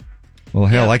 Well,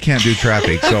 hell, I can't do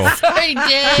traffic, so sorry,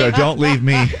 Dave. So don't leave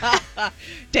me.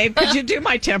 Dave, could you do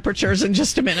my temperatures in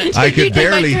just a minute? I could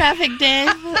barely. Do my traffic,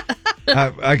 Dave.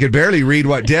 I could barely read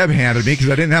what Deb handed me because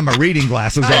I didn't have my reading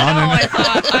glasses on.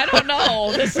 I don't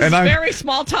know. This is very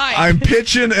small time. I'm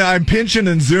pinching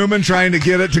and zooming, trying to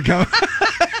get it to come.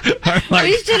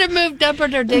 We should have moved Dump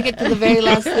It or Dig It to the very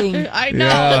last thing. I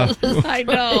know. Yeah. I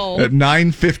know. At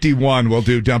 9:51, we'll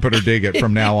do Dump It or Dig It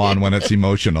from now on when it's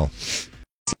emotional.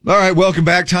 All right, welcome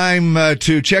back. Time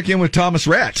to check in with Thomas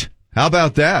Rhett. How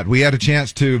about that? We had a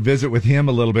chance to visit with him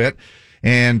a little bit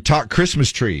and talk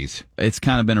Christmas trees. It's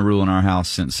kind of been a rule in our house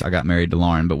since I got married to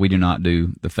Lauren, but we do not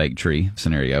do the fake tree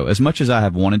scenario. As much as I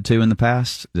have wanted to in the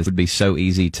past, it would be so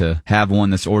easy to have one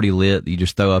that's already lit that you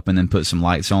just throw up and then put some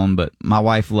lights on. But my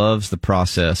wife loves the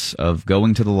process of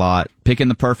going to the lot, picking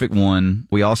the perfect one.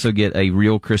 We also get a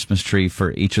real Christmas tree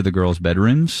for each of the girls'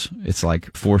 bedrooms. It's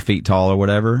like 4 feet tall or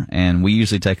whatever. And we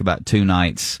usually take about 2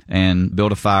 nights and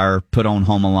build a fire, put on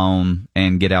Home Alone,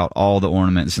 and get out all the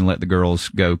ornaments and let the girls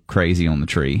go crazy on the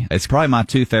tree. It's probably my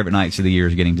 2 favorite nights of the year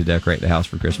is getting to decorate the house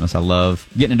for Christmas. I love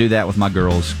getting to do that with my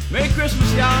girls. Merry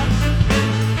Christmas, y'all. It's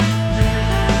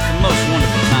the most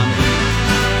wonderful time of the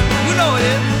year. You know it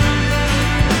is.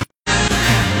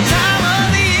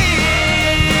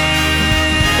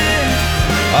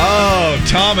 Oh,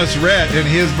 Thomas Rhett in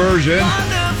his version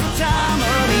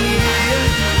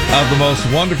of the most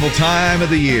wonderful time of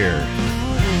the year.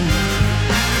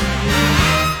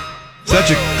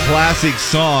 Such a classic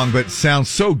song, but sounds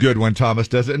so good when Thomas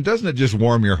does it. And doesn't it just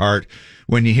warm your heart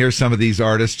when you hear some of these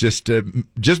artists just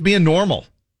being normal?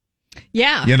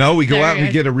 Yeah. You know, we go out and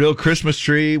we get a real Christmas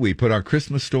tree. We put our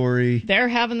Christmas story. They're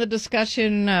having the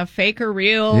discussion, fake or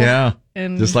real. Yeah.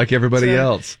 And just like everybody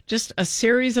else. Just a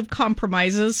series of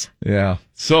compromises. Yeah.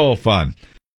 So fun.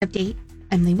 Update.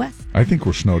 I'm Lee West. I think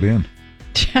we're snowed in.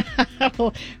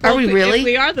 Well, are we really? If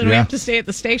we are, then we have to stay at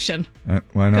the station. I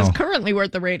know. Because currently we're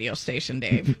at the radio station,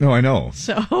 Dave. No, I know.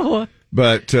 So,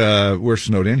 but we're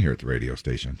snowed in here at the radio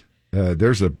station.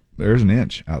 There's an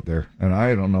inch out there, and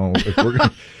I don't know if we're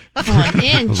going an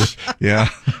inch. Yeah.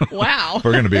 Wow.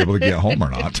 We're going to be able to get home or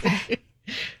not.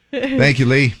 Thank you,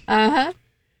 Lee.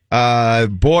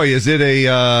 Boy, is it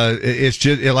it's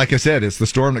just, like I said, it's the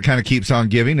storm that kind of keeps on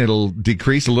giving. It'll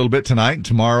decrease a little bit tonight,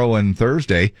 tomorrow, and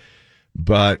Thursday.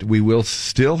 but we will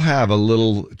still have a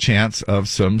little chance of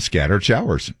some scattered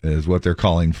showers, is what they're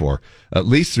calling for, at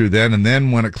least through then. And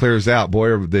then when it clears out,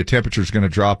 boy, the temperature's going to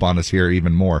drop on us here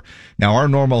even more. Now, our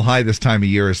normal high this time of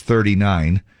year is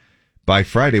 39. By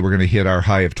Friday, we're going to hit our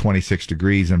high of 26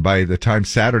 degrees. And by the time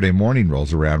Saturday morning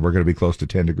rolls around, we're going to be close to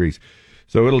 10 degrees.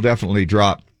 So it'll definitely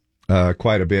drop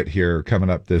quite a bit here coming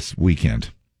up this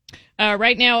weekend.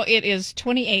 Right now, it is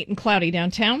 28 and cloudy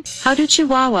downtown. How do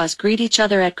Chihuahuas greet each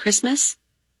other at Christmas?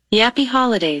 Yappy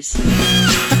holidays.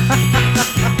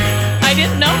 I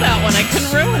didn't know that one. I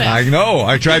couldn't ruin it. I know.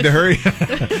 I tried to hurry.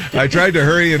 I tried to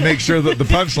hurry and make sure that the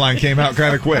punchline came out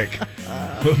kind of quick.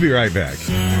 We'll be right back.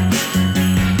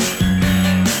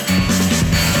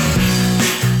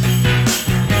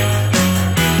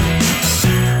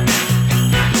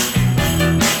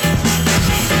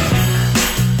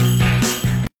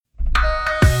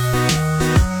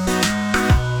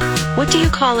 What do you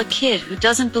call a kid who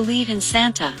doesn't believe in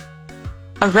Santa?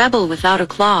 A rebel without a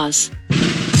clause.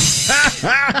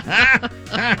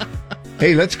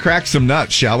 Hey, let's crack some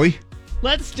nuts, shall we?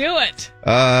 Let's do it.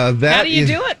 How do you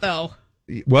do it, though?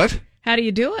 What? How do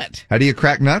you do it? How do you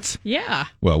crack nuts? Yeah.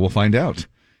 Well, we'll find out.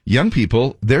 Young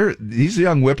people, these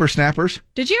young whippersnappers.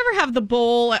 Did you ever have the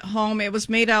bowl at home? It was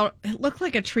made out, it looked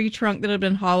like a tree trunk that had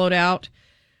been hollowed out.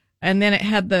 And then it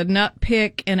had the nut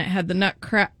pick, and it had the nut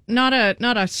crack. Not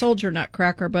a soldier nut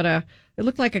cracker, but it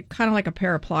looked like a kind of like a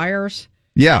pair of pliers.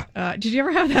 Yeah. Did you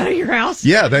ever have that at your house?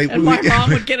 Yeah, and my mom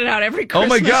would get it out every Christmas. Oh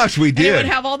my gosh, we did. And it would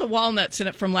have all the walnuts in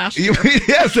it from last year.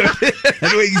 Yes,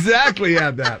 we exactly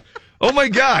had that. Oh my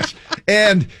gosh!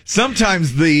 And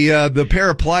sometimes the pair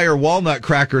of plier walnut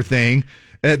cracker thing.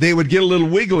 They would get a little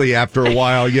wiggly after a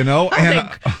while, you know. And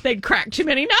they'd crack too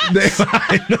many nuts.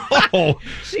 I know.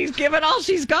 She's given all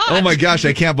she's got. Oh my gosh,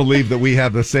 I can't believe that we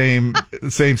have the same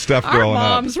stuff growing up.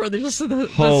 Our moms were just the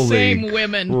Holy same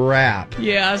women. Crap.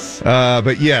 Yes.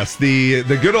 But yes, the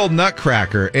good old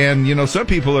nutcracker. And, you know, some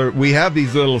people we have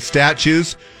these little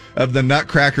statues of the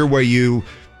nutcracker where you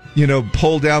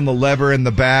pull down the lever in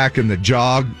the back and the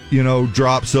jaw,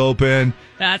 drops open.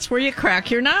 That's where you crack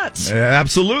your nuts.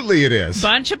 Absolutely it is.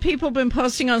 Bunch of people have been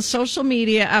posting on social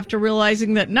media after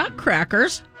realizing that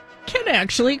nutcrackers can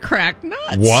actually crack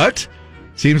nuts. What?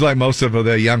 Seems like most of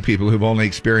the young people who've only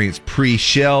experienced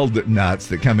pre-shelled nuts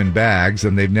that come in bags,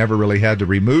 and they've never really had to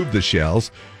remove the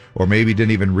shells, or maybe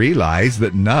didn't even realize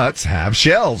that nuts have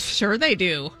shells. Sure they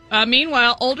do.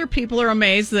 Meanwhile, older people are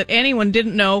amazed that anyone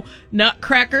didn't know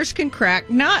nutcrackers can crack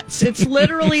nuts. It's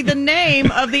literally the name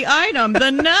of the item,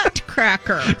 the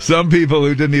nutcracker. Some people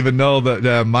who didn't even know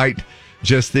that might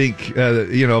just think,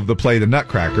 of the play The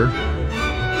Nutcracker.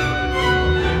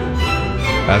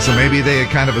 So maybe they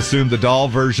had kind of assumed the doll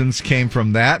versions came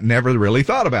from that, never really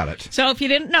thought about it. So if you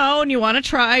didn't know and you want to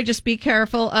try, just be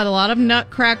careful. A lot of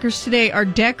nutcrackers today are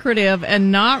decorative and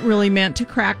not really meant to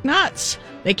crack nuts.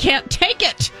 They can't take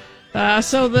it.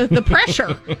 So the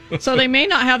pressure. So they may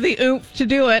not have the oomph to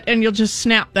do it, and you'll just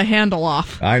snap the handle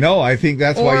off. I know. I think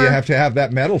that's why you have to have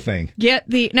that metal thing.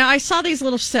 Now I saw these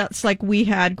little sets like we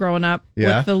had growing up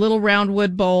with the little round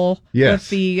wood bowl with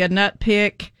the nut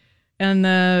pick.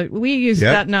 And we used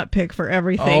that nut pick for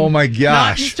everything. Oh, my gosh.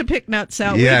 Not just to pick nuts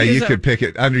out. Yeah, you could pick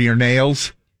it under your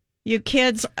nails. You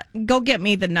kids, go get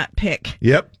me the nut pick.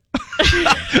 Yep.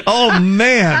 Oh,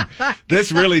 man.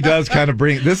 This really does kind of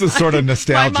this is sort of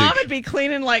nostalgic. My mom would be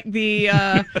cleaning like the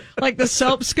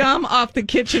soap scum off the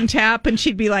kitchen tap, and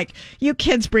she'd be like, you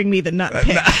kids bring me the nut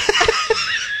pick.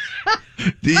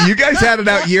 You guys had it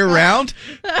out year round?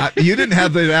 You didn't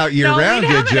have it out year round, did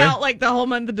you? No, we'd have it out like the whole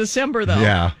month of December, though.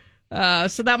 Yeah.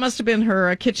 So that must have been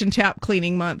her kitchen tap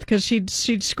cleaning month, because she'd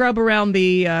scrub around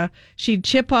she'd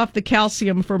chip off the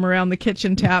calcium from around the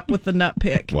kitchen tap with the nut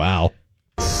pick. Wow.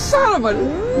 Son of a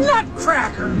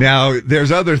nutcracker. Now,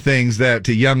 there's other things that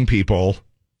to young people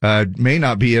may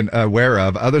not be aware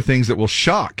of, other things that will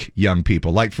shock young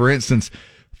people. Like, for instance,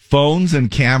 phones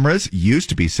and cameras used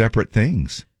to be separate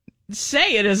things.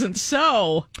 Say it isn't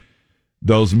so.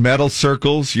 Those metal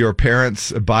circles your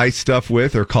parents buy stuff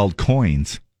with are called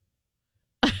coins.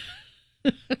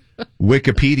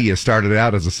 Wikipedia started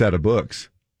out as a set of books.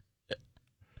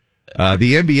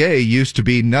 The NBA used to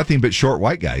be nothing but short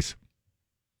white guys.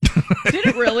 Did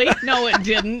it really? No, it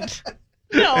didn't.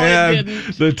 No, it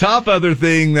didn't. The top other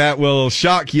thing that will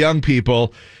shock young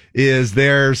people is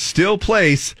there's still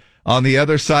place on the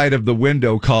other side of the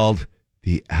window called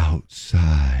the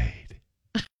outside.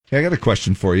 Hey, I got a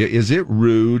question for you. Is it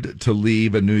rude to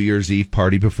leave a New Year's Eve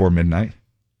party before midnight?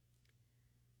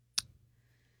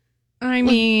 I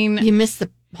mean, you miss the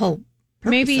whole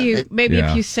purpose maybe of it.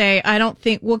 If you say, I don't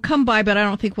think we'll come by, but I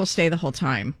don't think we'll stay the whole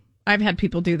time. I've had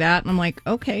people do that, and I'm like,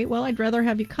 okay, well, I'd rather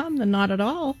have you come than not at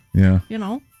all. Yeah. You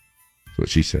know? That's what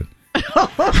she said.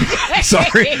 Okay. Sorry.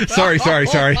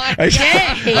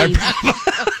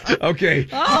 Okay.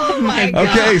 Oh my God.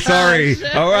 Okay, sorry.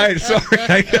 All right,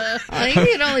 sorry. You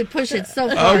can only push it so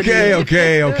far.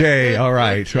 Okay. All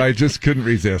right. I just couldn't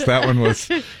resist. That one was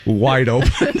wide open.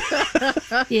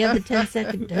 You have the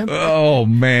 10-second dump. Oh,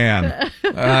 man.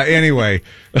 Anyway.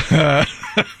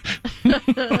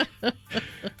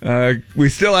 We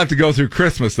still have to go through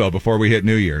Christmas, though, before we hit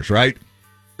New Year's, right?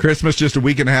 Christmas just a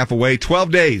week and a half away.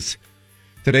 12 days.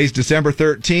 Today's December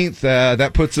 13th.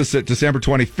 That puts us at December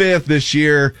 25th this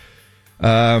year.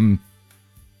 I'll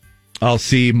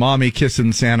see Mommy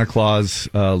kissing Santa Claus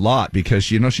a lot because,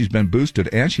 she's been boosted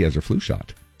and she has her flu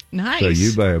shot. Nice. So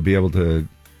you'll be able to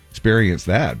experience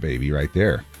that, baby, right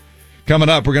there. Coming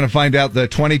up, we're going to find out the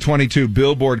 2022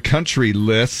 Billboard country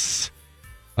lists,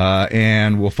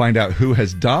 and we'll find out who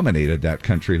has dominated that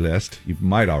country list. You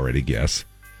might already guess.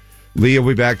 Leah will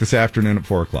be back this afternoon at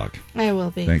 4 o'clock. I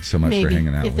will be. Thanks so much for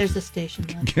hanging out if with there's us. a station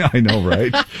left. Yeah, I know,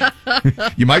 right?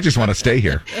 You might just want to stay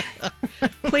here.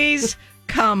 Please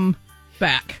come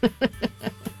back.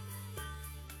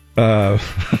 I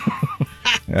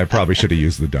probably should have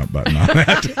used the dump button on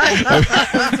that.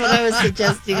 That's what I was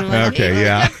suggesting. Okay,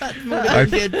 yeah.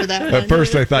 Good for that At one.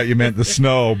 first I thought you meant the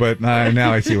snow, but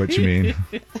now I see what you mean.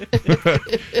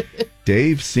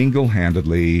 Dave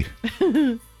single-handedly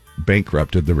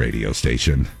bankrupted the radio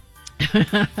station.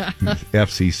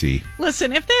 FCC.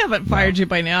 Listen, if they haven't fired you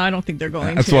by now, I don't think they're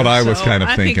going That's to. what I was so kind of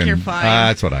thinking. I think you're fine.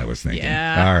 That's what I was thinking.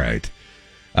 Yeah. All right.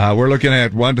 We're looking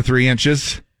at 1 to 3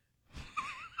 inches.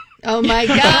 Oh my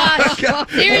gosh!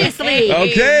 Seriously.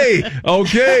 Okay. Well,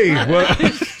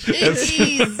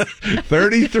 Jeez.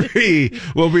 33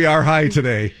 will be our high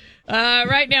today.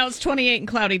 Right now it's 28 and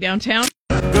cloudy downtown.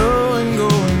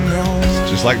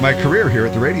 Just like my career here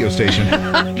at the radio station.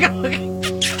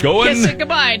 Going, Kiss it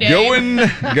goodbye, Dave. going,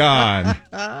 gone.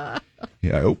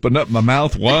 Yeah, I opened up my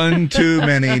mouth one too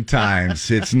many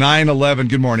times. It's 9/11.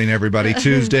 Good morning, everybody.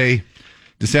 Tuesday,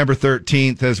 December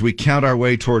 13th, as we count our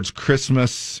way towards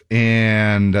Christmas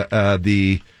and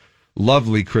the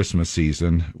lovely Christmas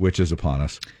season, which is upon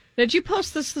us. Did you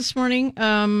post this morning?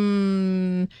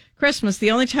 Christmas, the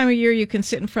only time of year you can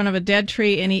sit in front of a dead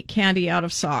tree and eat candy out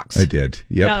of socks. I did.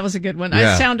 Yep. That was a good one.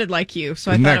 Yeah. I sounded like you, so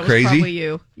Isn't I that thought it crazy? was probably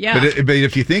you. Yeah. But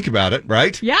if you think about it,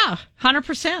 right? Yeah,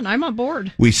 100%. I'm on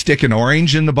board. We stick an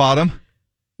orange in the bottom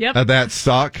Yep. of that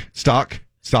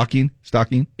stocking.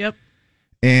 Yep.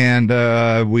 And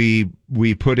we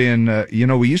put in,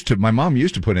 my mom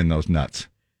used to put in those nuts.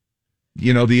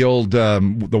 The old,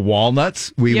 the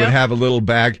walnuts. We Yep. would have a little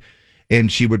bag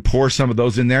and she would pour some of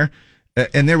those in there.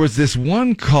 And there was this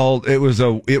one called, it's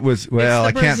the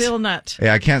I can't, Brazil nut.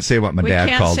 yeah, I can't say what my dad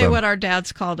called We can't say them. what our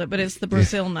dads called it, but it's the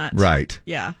Brazil nut. Right.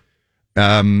 Yeah.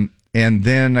 And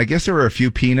then I guess there were a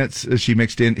few peanuts she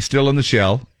mixed in, still in the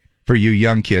shell. For you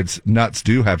young kids, nuts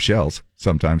do have shells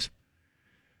sometimes.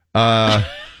 They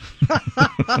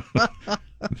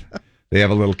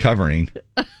have a little covering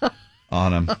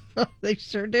on them. They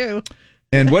sure do.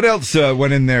 And what else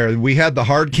went in there? We had the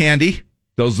hard candy,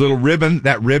 those little ribbon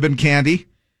candy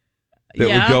that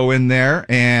would go in there.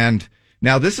 And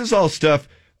now this is all stuff.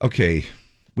 Okay,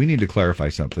 we need to clarify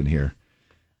something here.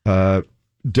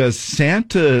 Does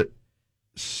Santa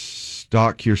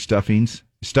stuff your stockings?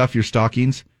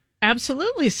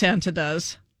 Absolutely, Santa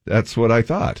does. That's what I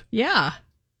thought. Yeah.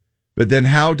 But then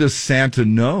how does Santa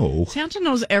know? Santa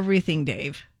knows everything,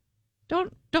 Dave.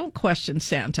 Don't question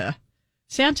Santa.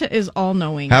 Santa is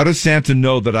all-knowing. How does Santa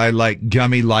know that I like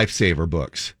gummy Lifesaver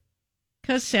books?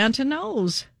 Because Santa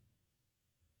knows.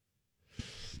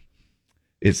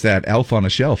 It's that elf on a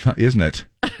shelf, isn't it?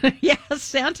 Yes,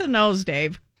 Santa knows,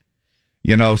 Dave.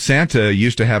 Santa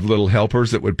used to have little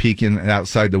helpers that would peek in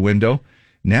outside the window.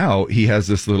 Now he has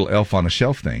this little elf on a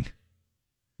shelf thing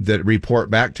that report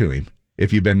back to him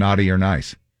if you've been naughty or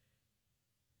nice.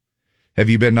 Have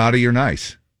you been naughty or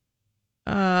nice?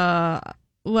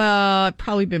 Well, I've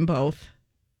probably been both.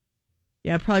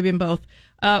 Yeah, I've probably been both.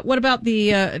 What about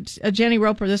the Jenny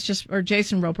Roper?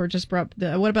 Jason Roper just brought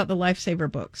up what about the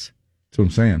Lifesaver books? That's what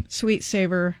I'm saying. Sweet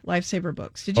Saver Lifesaver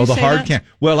books. Did you the say hard that? candy.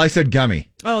 Well, I said gummy.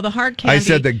 Oh, the hard candy. I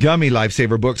said the gummy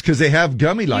Lifesaver books because they have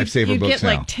gummy Lifesaver you books get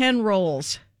now. like 10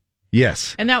 rolls.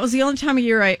 Yes. And that was the only time of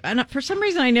year and for some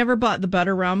reason I never bought the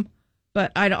butter rum,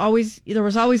 but there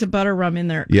was always a butter rum in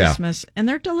there at Christmas, and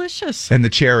they're delicious. And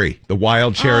the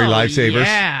wild cherry Lifesavers.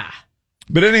 Yeah.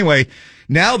 But anyway,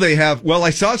 now they have. Well, I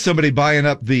saw somebody buying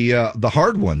up the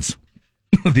hard ones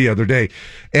the other day,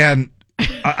 and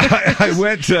I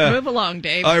went to Move along,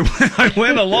 Dave. I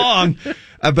went along,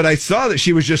 but I saw that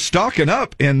she was just stocking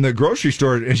up in the grocery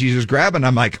store, and she's just grabbing.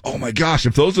 I'm like, oh my gosh,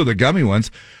 if those are the gummy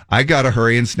ones, I got to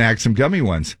hurry and snag some gummy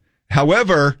ones.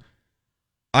 However,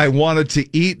 I wanted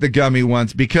to eat the gummy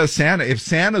ones because if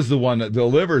Santa's the one that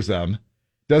delivers them,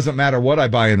 doesn't matter what I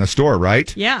buy in the store,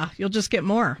 right? Yeah, you'll just get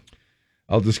more.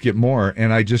 I'll just get more,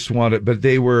 and I just wanted, but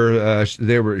they were.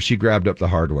 She grabbed up the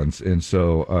hard ones, and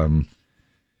so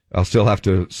I'll still have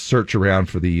to search around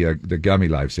for the gummy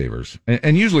lifesavers,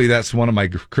 and usually that's one of my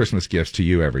Christmas gifts to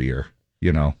you every year.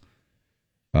 You know,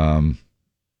 hasn't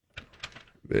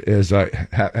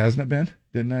it been?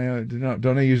 Didn't I?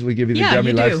 Don't I usually give you the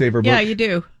gummy lifesaver book? Yeah, you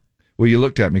do. Well, you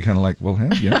looked at me kind of like, well,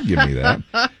 you don't give me that.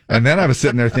 And then I was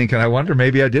sitting there thinking, I wonder,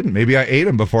 maybe I didn't. Maybe I ate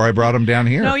them before I brought them down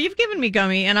here. No, you've given me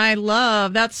gummy, and I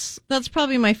love that's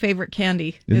probably my favorite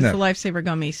candy is the Lifesaver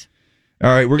gummies.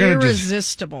 All right, we're going to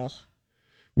irresistible.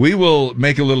 We will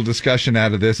make a little discussion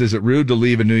out of this. Is it rude to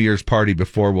leave a New Year's party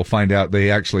before? We'll find out. They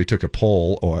actually took a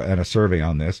poll and a survey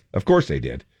on this. Of course they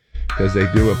did, because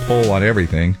they do a poll on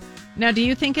everything. Now, do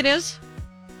you think it is?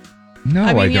 No,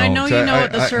 I don't. I know you know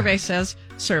what the survey says.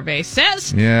 Survey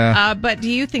says. Yeah. But do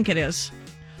you think it is?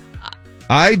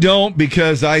 I don't,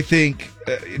 because I think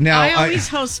now I always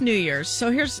host New Year's.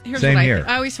 So here's what I think.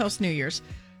 I always host New Year's.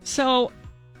 So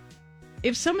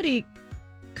if somebody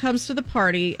comes to the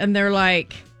party and they're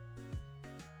like,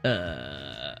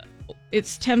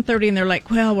 it's 10:30 and they're like,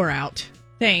 well, we're out.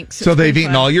 Thanks. So they've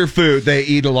eaten all your food. They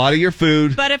eat a lot of your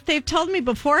food. But if they've told me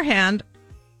beforehand,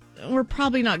 we're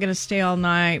probably not going to stay all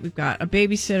night. We've got a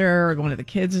babysitter, or one of the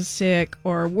kids is sick,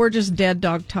 or we're just dead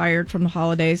dog tired from the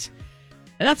holidays.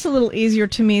 That's a little easier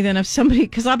to me than if somebody,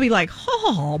 because I'll be like,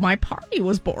 oh, my party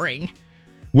was boring.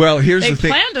 Well, here's the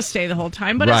thing. They planned to stay the whole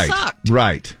time, but it sucked.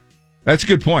 Right. That's a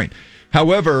good point.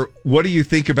 However, what do you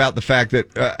think about the fact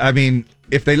that,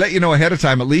 if they let you know ahead of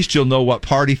time, at least you'll know what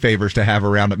party favors to have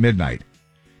around at midnight?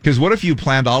 Because what if you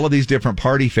planned all of these different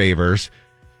party favors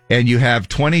and you have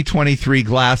 23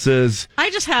 glasses? I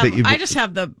just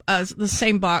have the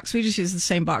same box. We just use the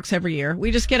same box every year. We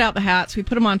just get out the hats. We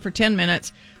put them on for 10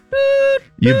 minutes.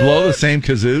 You blow the same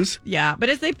kazoos? Yeah, but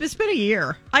it's been a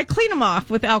year. I clean them off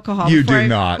with alcohol. You do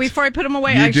not. Before I put them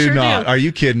away. I do not. Are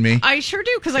you kidding me? I sure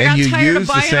do, because I got tired of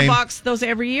buying a box of those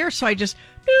every year, so I just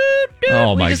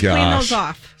Oh my gosh. We just clean those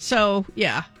off. So,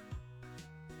 yeah.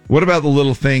 What about the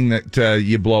little thing that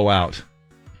you blow out?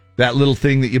 That little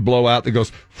thing that you blow out that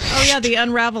goes... Oh, yeah, the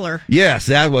unraveler. Yes,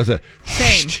 that was a...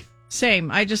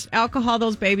 Same. I just alcohol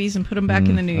those babies and put them back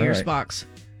in the New Year's box.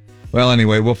 Well,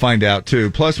 anyway, we'll find out, too.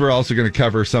 Plus, we're also going to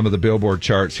cover some of the Billboard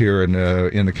charts here in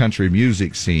the country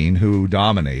music scene, who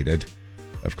dominated.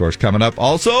 Of course, coming up.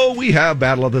 Also, we have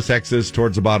Battle of the Sexes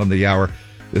towards the bottom of the hour.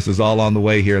 This is all on the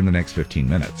way here in the next 15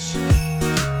 minutes.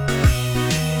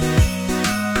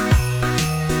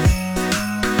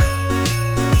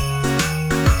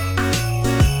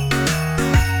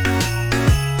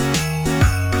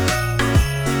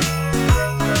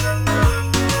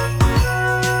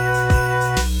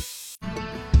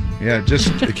 Yeah,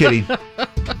 just kidding.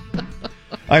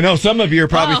 I know some of you are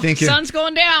probably thinking, sun's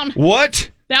going down.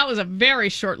 What? That was a very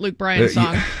short Luke Bryan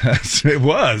song. Yes, it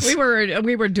was. We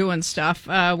were doing stuff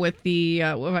with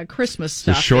the Christmas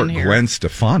stuff. The short in here. Gwen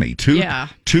Stefani,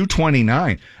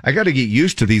 2:29. I got to get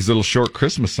used to these little short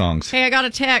Christmas songs. Hey, I got a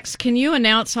text. Can you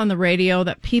announce on the radio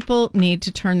that people need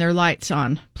to turn their lights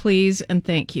on, please and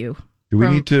thank you? Do we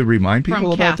need to remind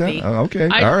people about Kathy. that? Oh, okay, all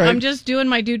right. I'm just doing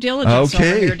my due diligence over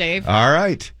here, Dave. All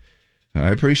right.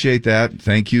 I appreciate that.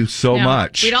 Thank you so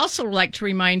much. We'd also like to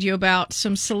remind you about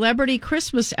some celebrity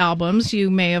Christmas albums you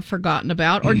may have forgotten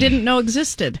about or didn't know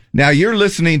existed. Now, you're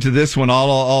listening to this one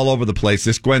all over the place,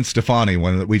 this Gwen Stefani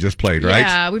one that we just played, right?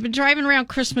 Yeah, we've been driving around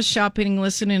Christmas shopping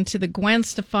listening to the Gwen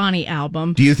Stefani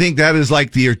album. Do you think that is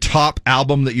like your top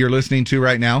album that you're listening to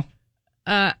right now?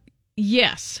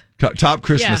 Yes. Top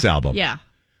Christmas album? Yeah.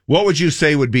 What would you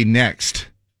say would be next?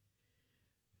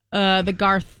 The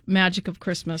Garth Magic of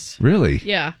Christmas. Really?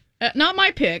 Yeah. Not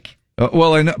my pick.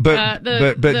 Well, I know, but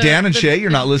Dan and Shay, you're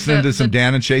not listening to some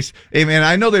Dan and Shay. Hey, man,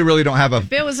 I know they really don't have a...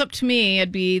 If it was up to me,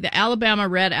 it'd be the Alabama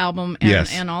Red album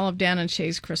and all of Dan and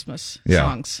Shay's Christmas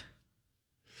songs.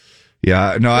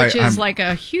 Yeah, no, Which is like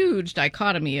a huge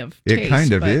dichotomy of taste. It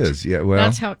kind of is, yeah. Well,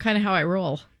 that's how I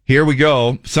roll. Here we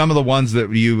go. Some of the ones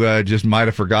that you just might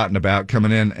have forgotten about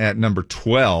coming in at number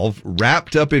 12.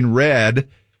 Wrapped Up in Red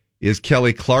is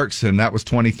Kelly Clarkson. That was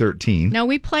 2013. Now,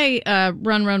 we play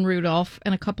Run, Run, Rudolph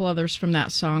and a couple others from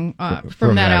that song,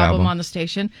 from that album on the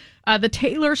station. The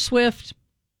Taylor Swift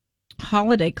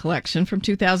Holiday Collection from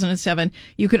 2007.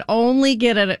 You could only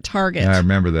get it at Target. Yeah, I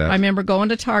remember that. I remember going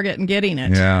to Target and getting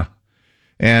it. Yeah.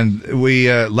 And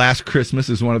we Last Christmas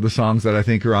is one of the songs that I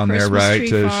think are on Christmas there, right?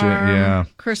 Tree Farm, Yeah.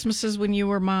 Christmas is When You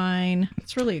Were Mine.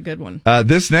 It's really a good one.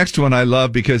 This next one I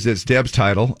love because it's Deb's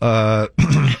title. I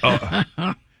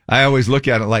always look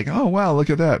at it like, oh, wow,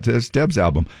 look at that. It's Deb's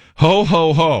album. Ho,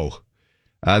 ho, ho.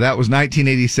 That was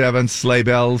 1987, Sleigh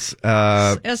Bells.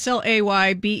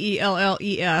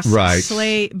 SLAYBELLES. Right.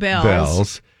 Sleigh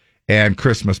Bells. And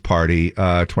Christmas Party,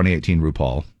 2018,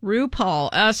 RuPaul.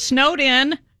 RuPaul. Snowed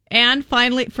In. And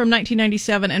finally, from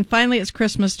 1997, and finally it's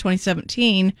Christmas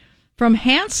 2017 from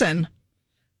Hanson.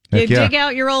 You dig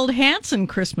out your old Hanson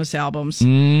Christmas albums.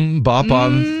 Bop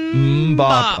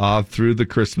through the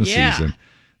Christmas season.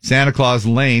 Santa Claus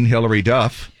Lane, Hillary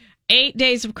Duff. 8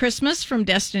 Days of Christmas from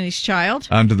Destiny's Child.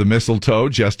 Under the Mistletoe,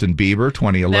 Justin Bieber,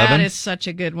 2011. That is such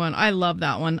a good one. I love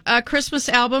that one. Christmas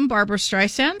album, Barbara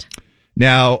Streisand.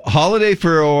 Now, Holiday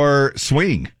for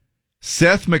Swing,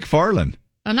 Seth MacFarlane.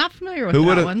 I'm not familiar with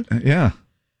that one. Yeah.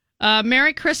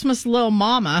 Merry Christmas, Lil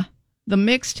Mama, the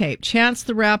mixtape, Chance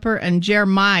the Rapper, and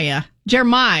Jeremiah. There's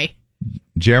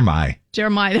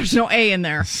no A in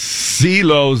there.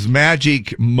 CeeLo's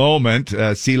Magic Moment,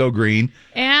 CeeLo Green,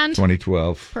 and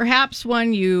 2012. Perhaps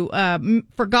one you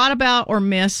forgot about or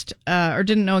missed or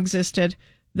didn't know existed,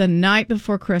 The Night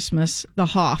Before Christmas, The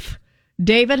Hoff.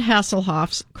 David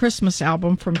Hasselhoff's Christmas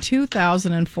album from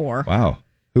 2004. Wow.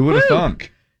 Who would have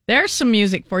thunk? There's some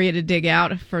music for you to dig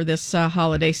out for this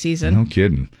holiday season. No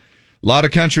kidding. A lot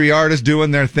of country artists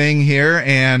doing their thing here,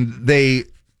 and they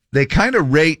kind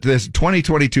of rate this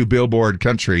 2022 Billboard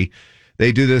Country.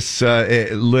 They do this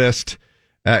list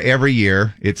every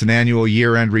year. It's an annual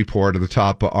year-end report of the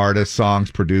top artists,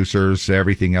 songs, producers,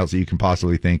 everything else that you can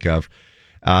possibly think of.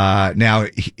 Now,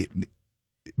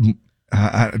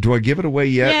 do I give it away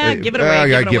yet? Yeah, give it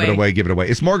away. Give it away.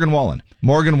 It's Morgan Wallen.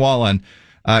 Morgan Wallen,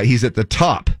 he's at the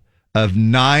top of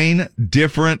 9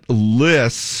 different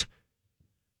lists,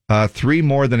 3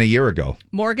 more than a year ago.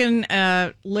 Morgan's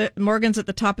at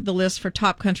the top of the list for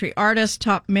top country artist,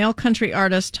 top male country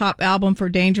artist, top album for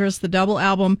Dangerous, the double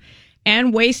album,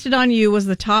 and Wasted on You was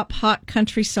the top hot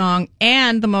country song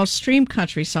and the most streamed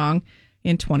country song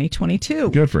in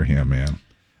 2022. Good for him, man.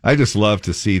 I just love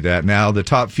to see that. Now, the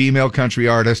top female country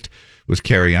artist was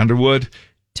Carrie Underwood.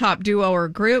 Top duo or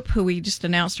group, who we just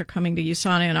announced are coming to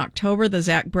USANA in October, the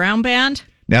Zach Brown Band.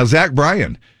 Now, Zach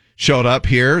Bryan showed up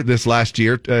here this last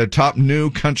year, top new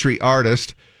country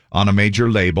artist on a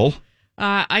major label.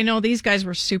 I know these guys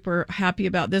were super happy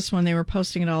about this one. They were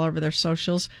posting it all over their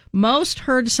socials. Most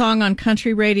heard song on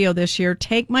country radio this year,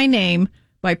 Take My Name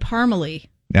by Parmalee.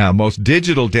 Now, most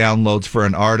digital downloads for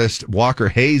an artist, Walker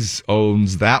Hayes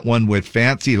owns that one with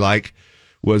Fancy Like,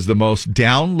 was the most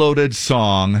downloaded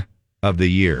song of the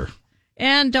year.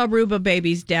 And Daruba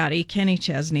Baby's daddy, Kenny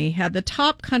Chesney, had the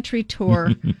top country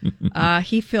tour.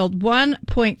 He filled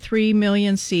 1.3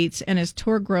 million seats, and his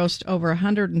tour grossed over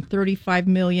 $135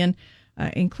 million,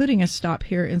 including a stop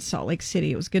here in Salt Lake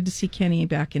City. It was good to see Kenny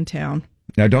back in town.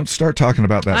 Now, don't start talking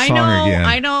about that song again.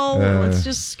 I know. Let's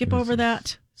just skip over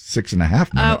that.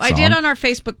 6.5 minutes. I did on our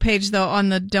Facebook page, though, on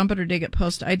the Dump It or Dig It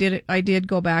post. I did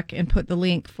go back and put the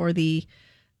link for the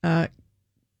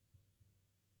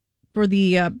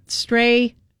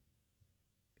stray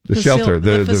shelter,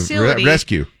 the facility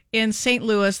rescue in St.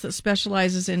 Louis that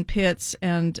specializes in pits,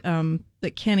 and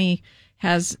that Kenny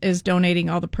is donating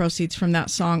all the proceeds from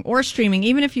that song or streaming.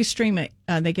 Even if you stream it,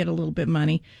 they get a little bit of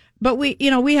money. But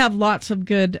we have lots of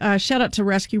good. Shout out to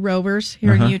Rescue Rovers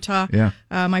here in Utah. Yeah.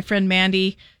 My friend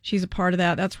Mandy, she's a part of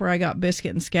that. That's where I got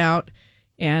Biscuit and Scout.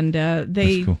 And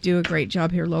they do a great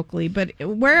job here locally. But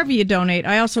wherever you donate,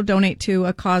 I also donate to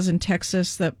a cause in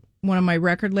Texas that one of my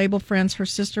record label friends, her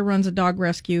sister runs a dog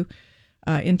rescue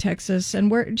in Texas.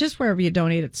 And wherever you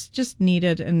donate, it's just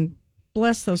needed. And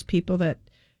bless those people that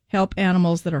help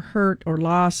animals that are hurt or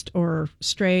lost or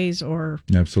strays or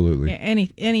absolutely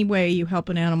any way you help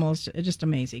an animal is just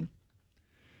amazing.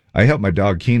 I helped my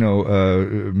dog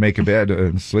Keno make a bed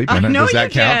and sleep in it. I know Does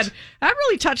that you count? did. That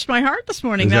really touched my heart this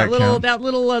morning. Does that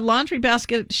little laundry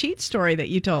basket sheet story that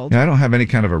you told. Yeah, I don't have any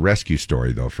kind of a rescue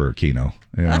story though for Keno.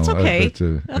 That's okay.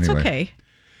 That's anyway. Okay.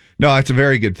 No, it's a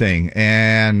very good thing,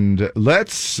 and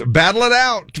let's battle it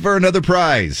out for another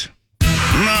prize.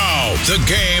 Now, the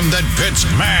game that pits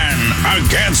man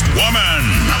against woman.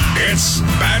 It's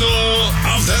Battle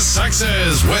of the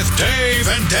Sexes with Dave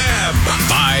and Deb.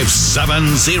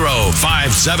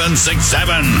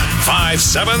 570-5767.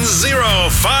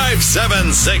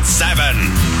 570-5767.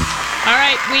 All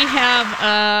right, we have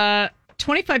a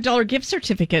 $25 gift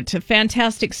certificate to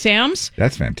Fantastic Sam's.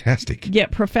 That's fantastic.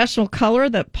 Get professional color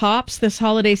that pops this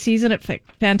holiday season at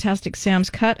Fantastic Sam's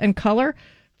Cut and Color.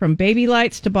 From baby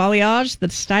lights to balayage, the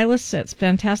stylists at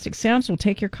Fantastic Sam's will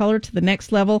take your color to the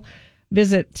next level.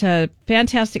 Visit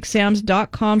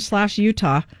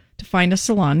fantasticsams.com/Utah to find a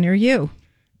salon near you.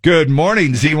 Good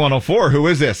morning, Z104. Who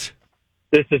is this?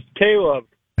 This is Caleb.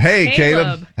 Hey,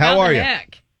 Caleb. How are you?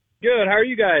 Good. How are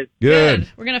you guys? Good.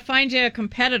 We're going to find you a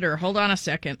competitor. Hold on a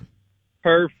second.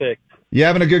 Perfect. You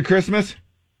having a good Christmas?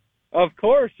 Of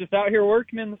course. Just out here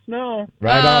working in the snow.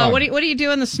 Right on. What do you do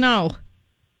in the snow?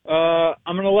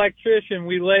 I'm an electrician.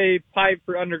 We lay pipe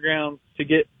for underground to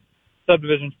get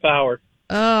subdivisions power.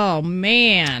 Oh,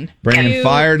 man. Bringing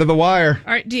fire to the wire.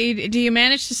 All right, do you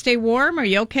manage to stay warm? Are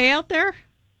you okay out there?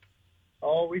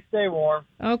 Oh, we stay warm.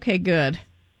 Okay, good.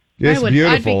 It's beautiful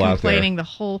I'd be out there. complaining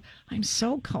I'm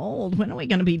so cold. When are we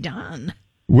going to be done?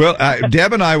 Well,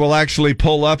 Deb and I will actually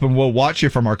pull up and we'll watch you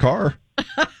from our car.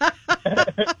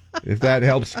 If that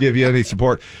helps give you any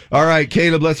support. All right,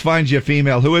 Caleb, let's find you a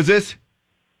female. Who is this?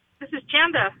 This is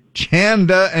Chanda.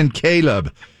 Chanda and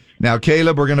Caleb. Now,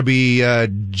 Caleb, we're going to be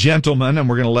gentlemen, and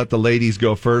we're going to let the ladies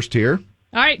go first here.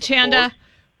 All right, Chanda.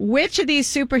 Which of these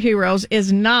superheroes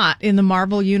is not in the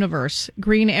Marvel Universe?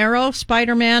 Green Arrow,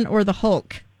 Spider-Man, or the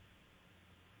Hulk?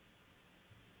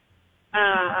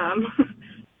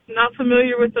 Not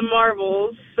familiar with the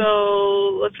Marvels,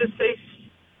 so let's just say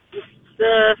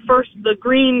the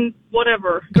green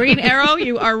whatever. Green Arrow,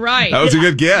 you are right. That was a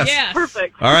good guess. Yes.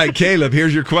 Perfect. All right, Caleb,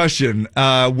 here's your question.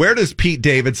 Where does Pete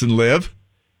Davidson live?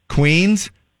 Queens,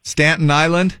 Staten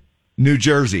Island, New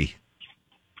Jersey?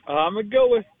 I'm going to go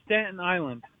with Staten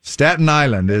Island. Staten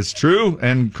Island is true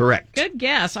and correct. Good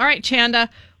guess. All right, Chanda.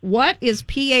 What is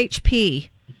PHP?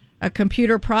 A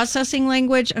computer processing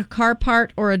language, a car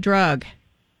part, or a drug?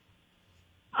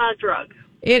 A drug.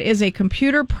 It is a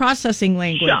computer processing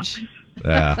language.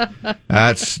 Yeah,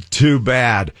 that's too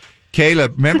bad.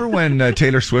 Caleb, remember when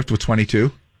Taylor Swift was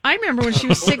 22? I remember when she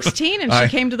was 16 and she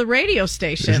came to the radio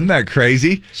station. Isn't that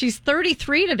crazy? She's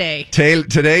 33 today.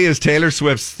 Today is Taylor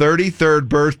Swift's 33rd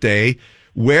birthday.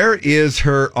 Where is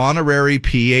her honorary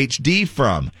PhD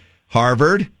from?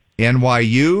 Harvard,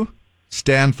 NYU,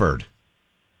 Stanford?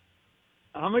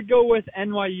 I'm going to go with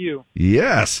NYU.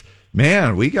 Yes.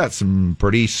 Man, we got some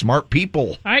pretty smart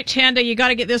people. All right, Chanda, you got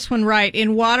to get this one right.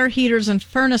 In water heaters and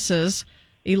furnaces,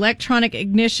 electronic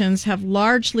ignitions have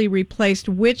largely replaced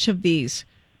which of these?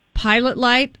 Pilot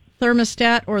light,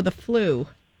 thermostat, or the flue?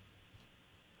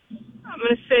 I'm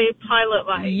going to say pilot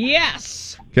light.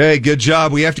 Yes. Okay, good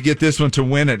job. We have to get this one to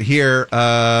win it here.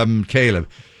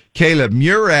 Caleb,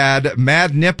 Murad,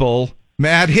 Mad Nipple,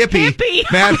 Mad Hippie.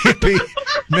 Mad Hippie.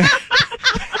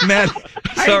 Mad.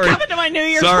 Sorry. Are you coming to my New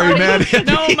Year's Sorry, party? Mad Hippie.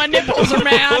 No, my nipples are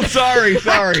mad. Oh, sorry.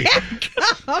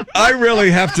 I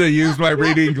really have to use my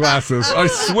reading glasses. I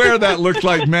swear that looked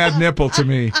like Mad Nipple to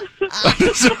me.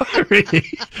 I'm sorry.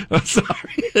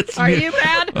 It's Are me. you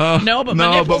mad? No, but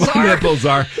my nipples but my are. nipples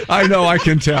are. I know, I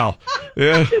can tell.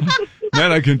 Yeah.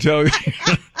 Man, I can tell.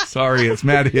 Sorry, it's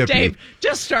Mad Hippie. Dave,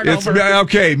 just start It's over.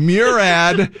 okay.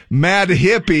 Murad, Mad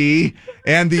Hippie,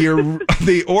 and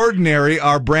the Ordinary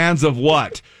are brands of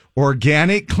what?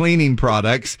 Organic cleaning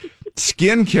products,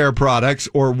 skincare products,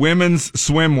 or women's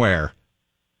swimwear?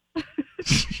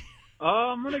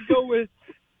 I'm going to go with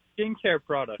skincare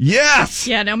products. Yes.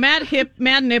 Yeah, now Mad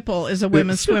Nipple is a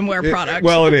women's swimwear product.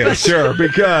 Well, it is, sure,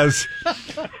 because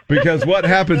what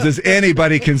happens is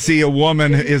anybody can see a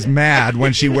woman is mad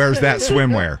when she wears that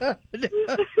swimwear.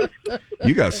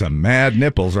 You got some mad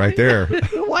nipples right there.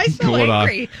 Why so going on.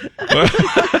 angry?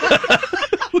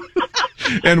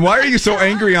 And why are you so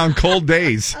angry on cold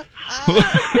days?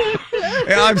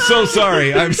 I'm so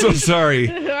sorry. All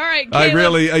right, Caleb. I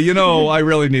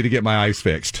really need to get my eyes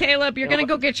fixed. Caleb, you're going to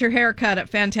go get your hair cut at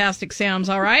Fantastic Sam's,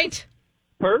 all right?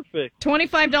 Perfect.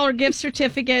 $25 gift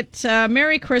certificate.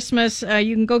 Merry Christmas.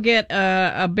 You can go get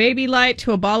a baby light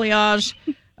to a balayage.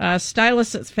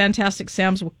 Stylist at Fantastic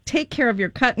Sam's will take care of your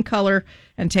cut and color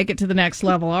and take it to the next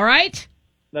level, all right?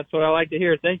 That's what I like to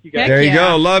hear. Thank you, guys. There you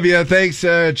go. Love you. Thanks,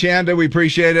 Chanda. We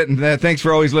appreciate it. And thanks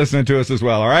for always listening to us as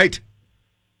well, all right?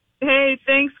 Hey,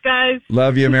 thanks, guys.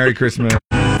 Love you. Merry Christmas.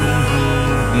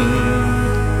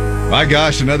 My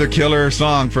gosh, another killer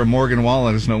song from Morgan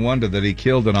Wallen. It's no wonder that he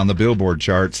killed it on the Billboard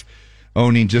charts,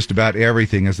 owning just about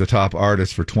everything as the top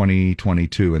artist for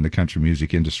 2022 in the country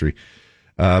music industry.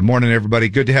 Morning, everybody.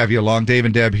 Good to have you along. Dave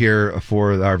and Deb here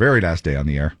for our very last day on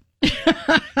the air.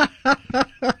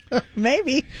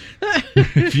 Maybe.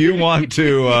 If you want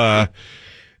to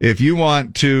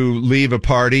leave a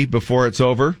party before it's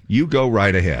over, you go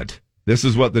right ahead. This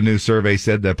is what the new survey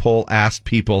said. The poll asked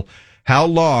people how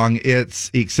long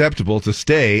it's acceptable to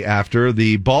stay after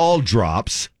the ball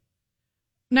drops.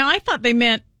 Now, I thought they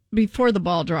meant before the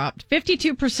ball dropped.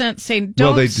 52% say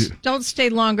don't stay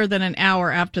longer than an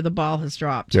hour after the ball has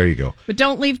dropped. There you go. But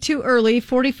don't leave too early.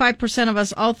 45% of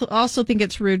us also think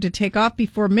it's rude to take off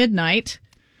before midnight.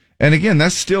 And again,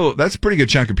 that's a pretty good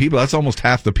chunk of people. That's almost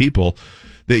half the people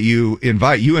that you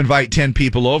invite. You invite 10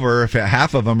 people over. If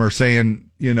half of them are saying,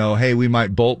 hey, we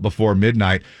might bolt before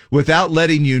midnight, without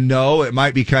letting you know, it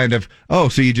might be kind of, oh,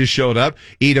 so you just showed up,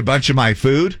 eat a bunch of my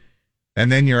food,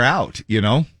 and then you're out,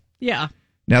 Yeah.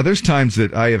 Now, there's times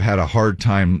that I have had a hard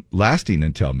time lasting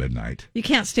until midnight. You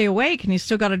can't stay awake, and you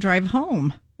still got to drive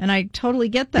home. And I totally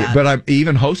get that. But I'm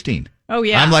even hosting. Oh,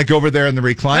 yeah. I'm like over there in the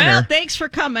recliner. Well, thanks for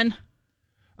coming.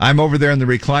 I'm over there in the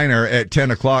recliner at 10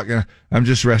 o'clock, and I'm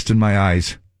just resting my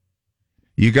eyes.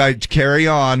 You guys carry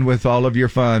on with all of your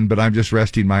fun, but I'm just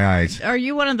resting my eyes. Are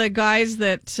you one of the guys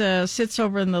that sits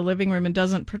over in the living room and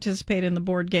doesn't participate in the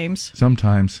board games?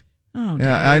 Sometimes. Oh,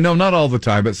 yeah, I know, not all the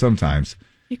time, but sometimes.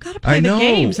 You got to play the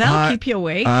games. That'll keep you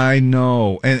awake. I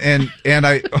know, and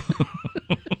I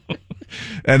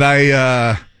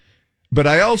but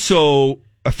I also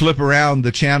flip around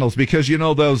the channels because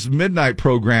those midnight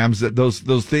programs that those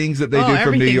things that they do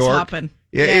from New York. Hopping.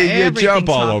 Yeah, you jump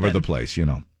all over the place,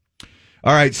 All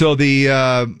right, so the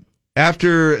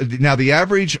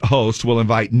average host will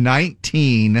invite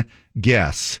 19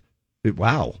 guests.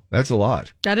 Wow, that's a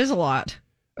lot. That is a lot.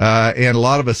 And a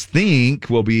lot of us think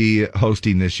we'll be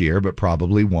hosting this year, but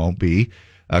probably won't be.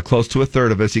 Close to a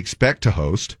third of us expect to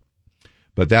host,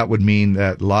 but that would mean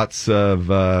that lots of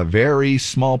very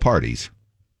small parties.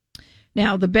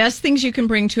 Now, the best things you can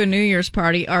bring to a New Year's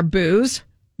party are booze,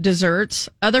 desserts,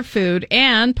 other food,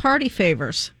 and party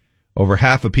favors. Over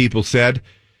half of people said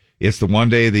it's the one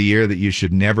day of the year that you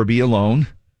should never be alone,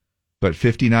 but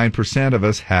 59% of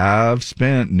us have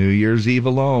spent New Year's Eve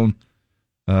alone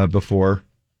before.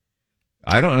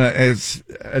 I don't know.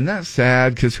 And that's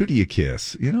sad because who do you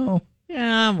kiss? Yeah,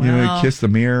 well. You kiss the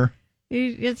mirror.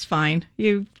 It's fine.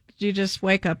 You just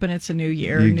wake up and it's a new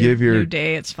year. You give your new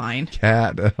day. It's fine.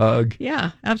 Cat a hug.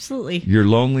 Yeah, absolutely. You're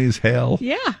lonely as hell.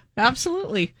 Yeah,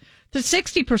 absolutely. The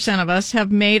 60% of us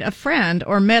have made a friend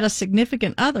or met a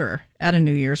significant other at a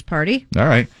New Year's party. All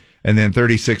right. And then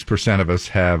 36% of us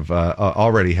have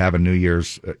already have a New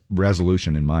Year's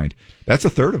resolution in mind. That's a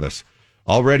third of us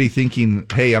already thinking,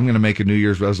 hey, I'm going to make a New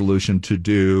Year's resolution to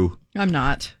do. I'm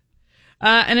not.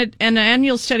 And an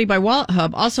annual study by Wallet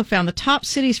Hub also found the top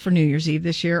cities for New Year's Eve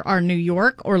this year are New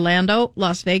York, Orlando,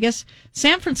 Las Vegas,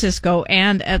 San Francisco,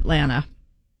 and Atlanta.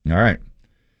 All right.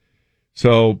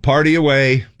 So party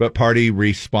away, but party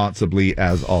responsibly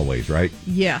as always, right?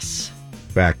 Yes.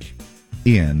 Back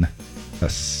in a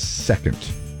second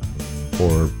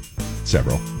or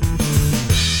several.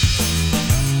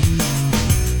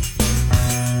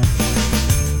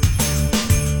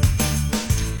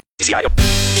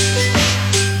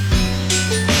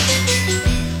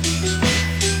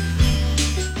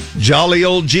 Jolly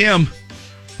old Jim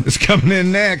is coming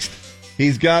in next.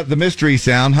 He's got the mystery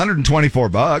sound,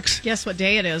 $124. Guess what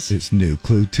day it is? It's New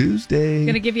Clue Tuesday. I'm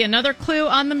going to give you another clue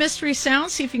on the mystery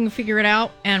sound. See if you can figure it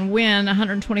out and win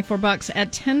 $124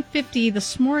 at 10:50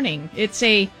 this morning. It's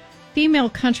a female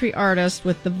country artist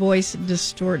with the voice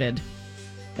distorted.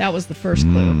 That was the first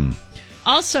clue.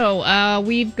 Also,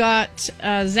 we've got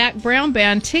Zach Brown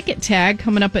Band ticket tag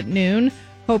coming up at noon.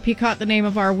 Hope you caught the name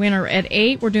of our winner at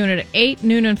 8. We're doing it at 8,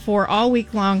 noon, and 4 all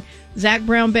week long. Zach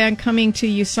Brown Band coming to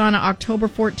USANA October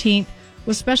 14th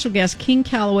with special guest King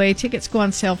Calloway. Tickets go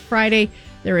on sale Friday.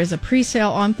 There is a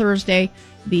pre-sale on Thursday.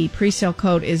 The pre-sale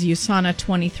code is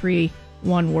USANA23,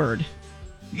 one word.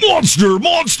 Monster,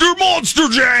 Monster, Monster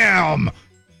Jam!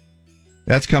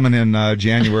 That's coming in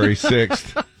January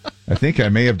 6th. I think I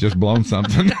may have just blown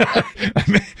something.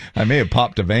 I may have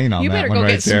popped a vein on that one right there. You better go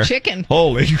get some chicken.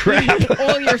 Holy crap.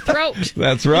 Oil your throat.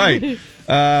 That's right.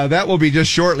 That will be just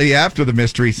shortly after the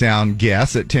Mystery Sound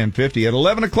guess at 10:50. At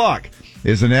 11 o'clock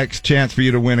is the next chance for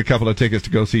you to win a couple of tickets to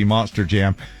go see Monster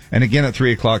Jam. And again at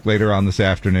 3 o'clock later on this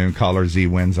afternoon, Caller Z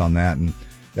wins on that. And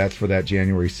that's for that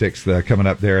January 6th coming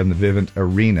up there in the Vivint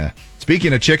Arena.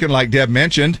 Speaking of chicken, like Deb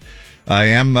mentioned, I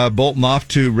am bolting off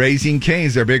to Raising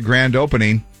Cane's, their big grand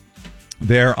opening.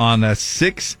 They're on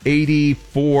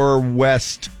 684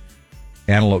 West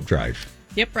Antelope Drive.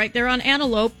 Yep, right there on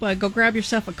Antelope. Go grab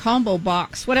yourself a combo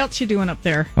box. What else you doing up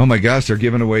there? Oh my gosh, they're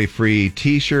giving away free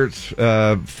T-shirts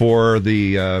for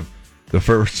the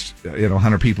first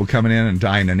 100 people coming in and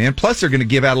dining in. Plus, they're going to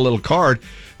give out a little card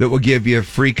that will give you a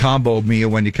free combo meal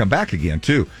when you come back again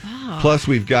too. Oh. Plus,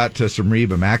 we've got some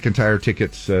Reba McEntire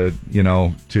tickets, to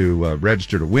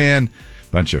register to win.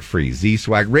 Bunch of free Z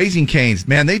swag. Raising Cane's,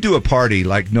 man, they do a party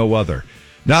like no other.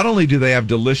 Not only do they have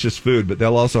delicious food, but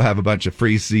they'll also have a bunch of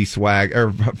free Z swag or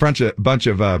a bunch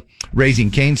of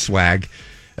Raising Cane swag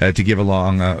to give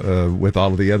along with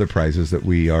all of the other prizes that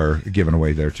we are giving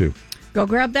away there too. Go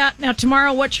grab that. Now,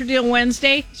 tomorrow, What's Your Deal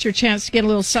Wednesday? It's your chance to get a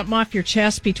little something off your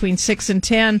chest between 6 and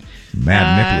 10.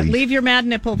 Mad nipple. Leave your mad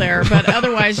nipple there, but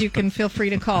otherwise you can feel free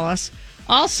to call us.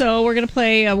 Also, we're going to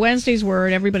play Wednesday's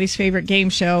Word, everybody's favorite game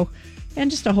show, and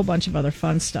just a whole bunch of other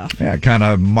fun stuff. Yeah, it kind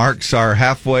of marks our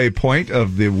halfway point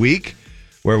of the week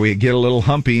where we get a little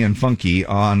humpy and funky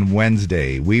on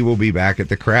Wednesday. We will be back at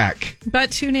the Crack. But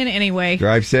tune in anyway.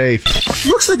 Drive safe.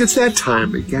 Looks like it's that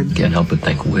time again. Can't help but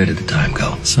think, where did the time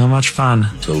go? So much fun.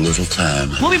 So little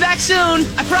time. We'll be back soon,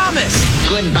 I promise.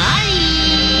 Goodbye.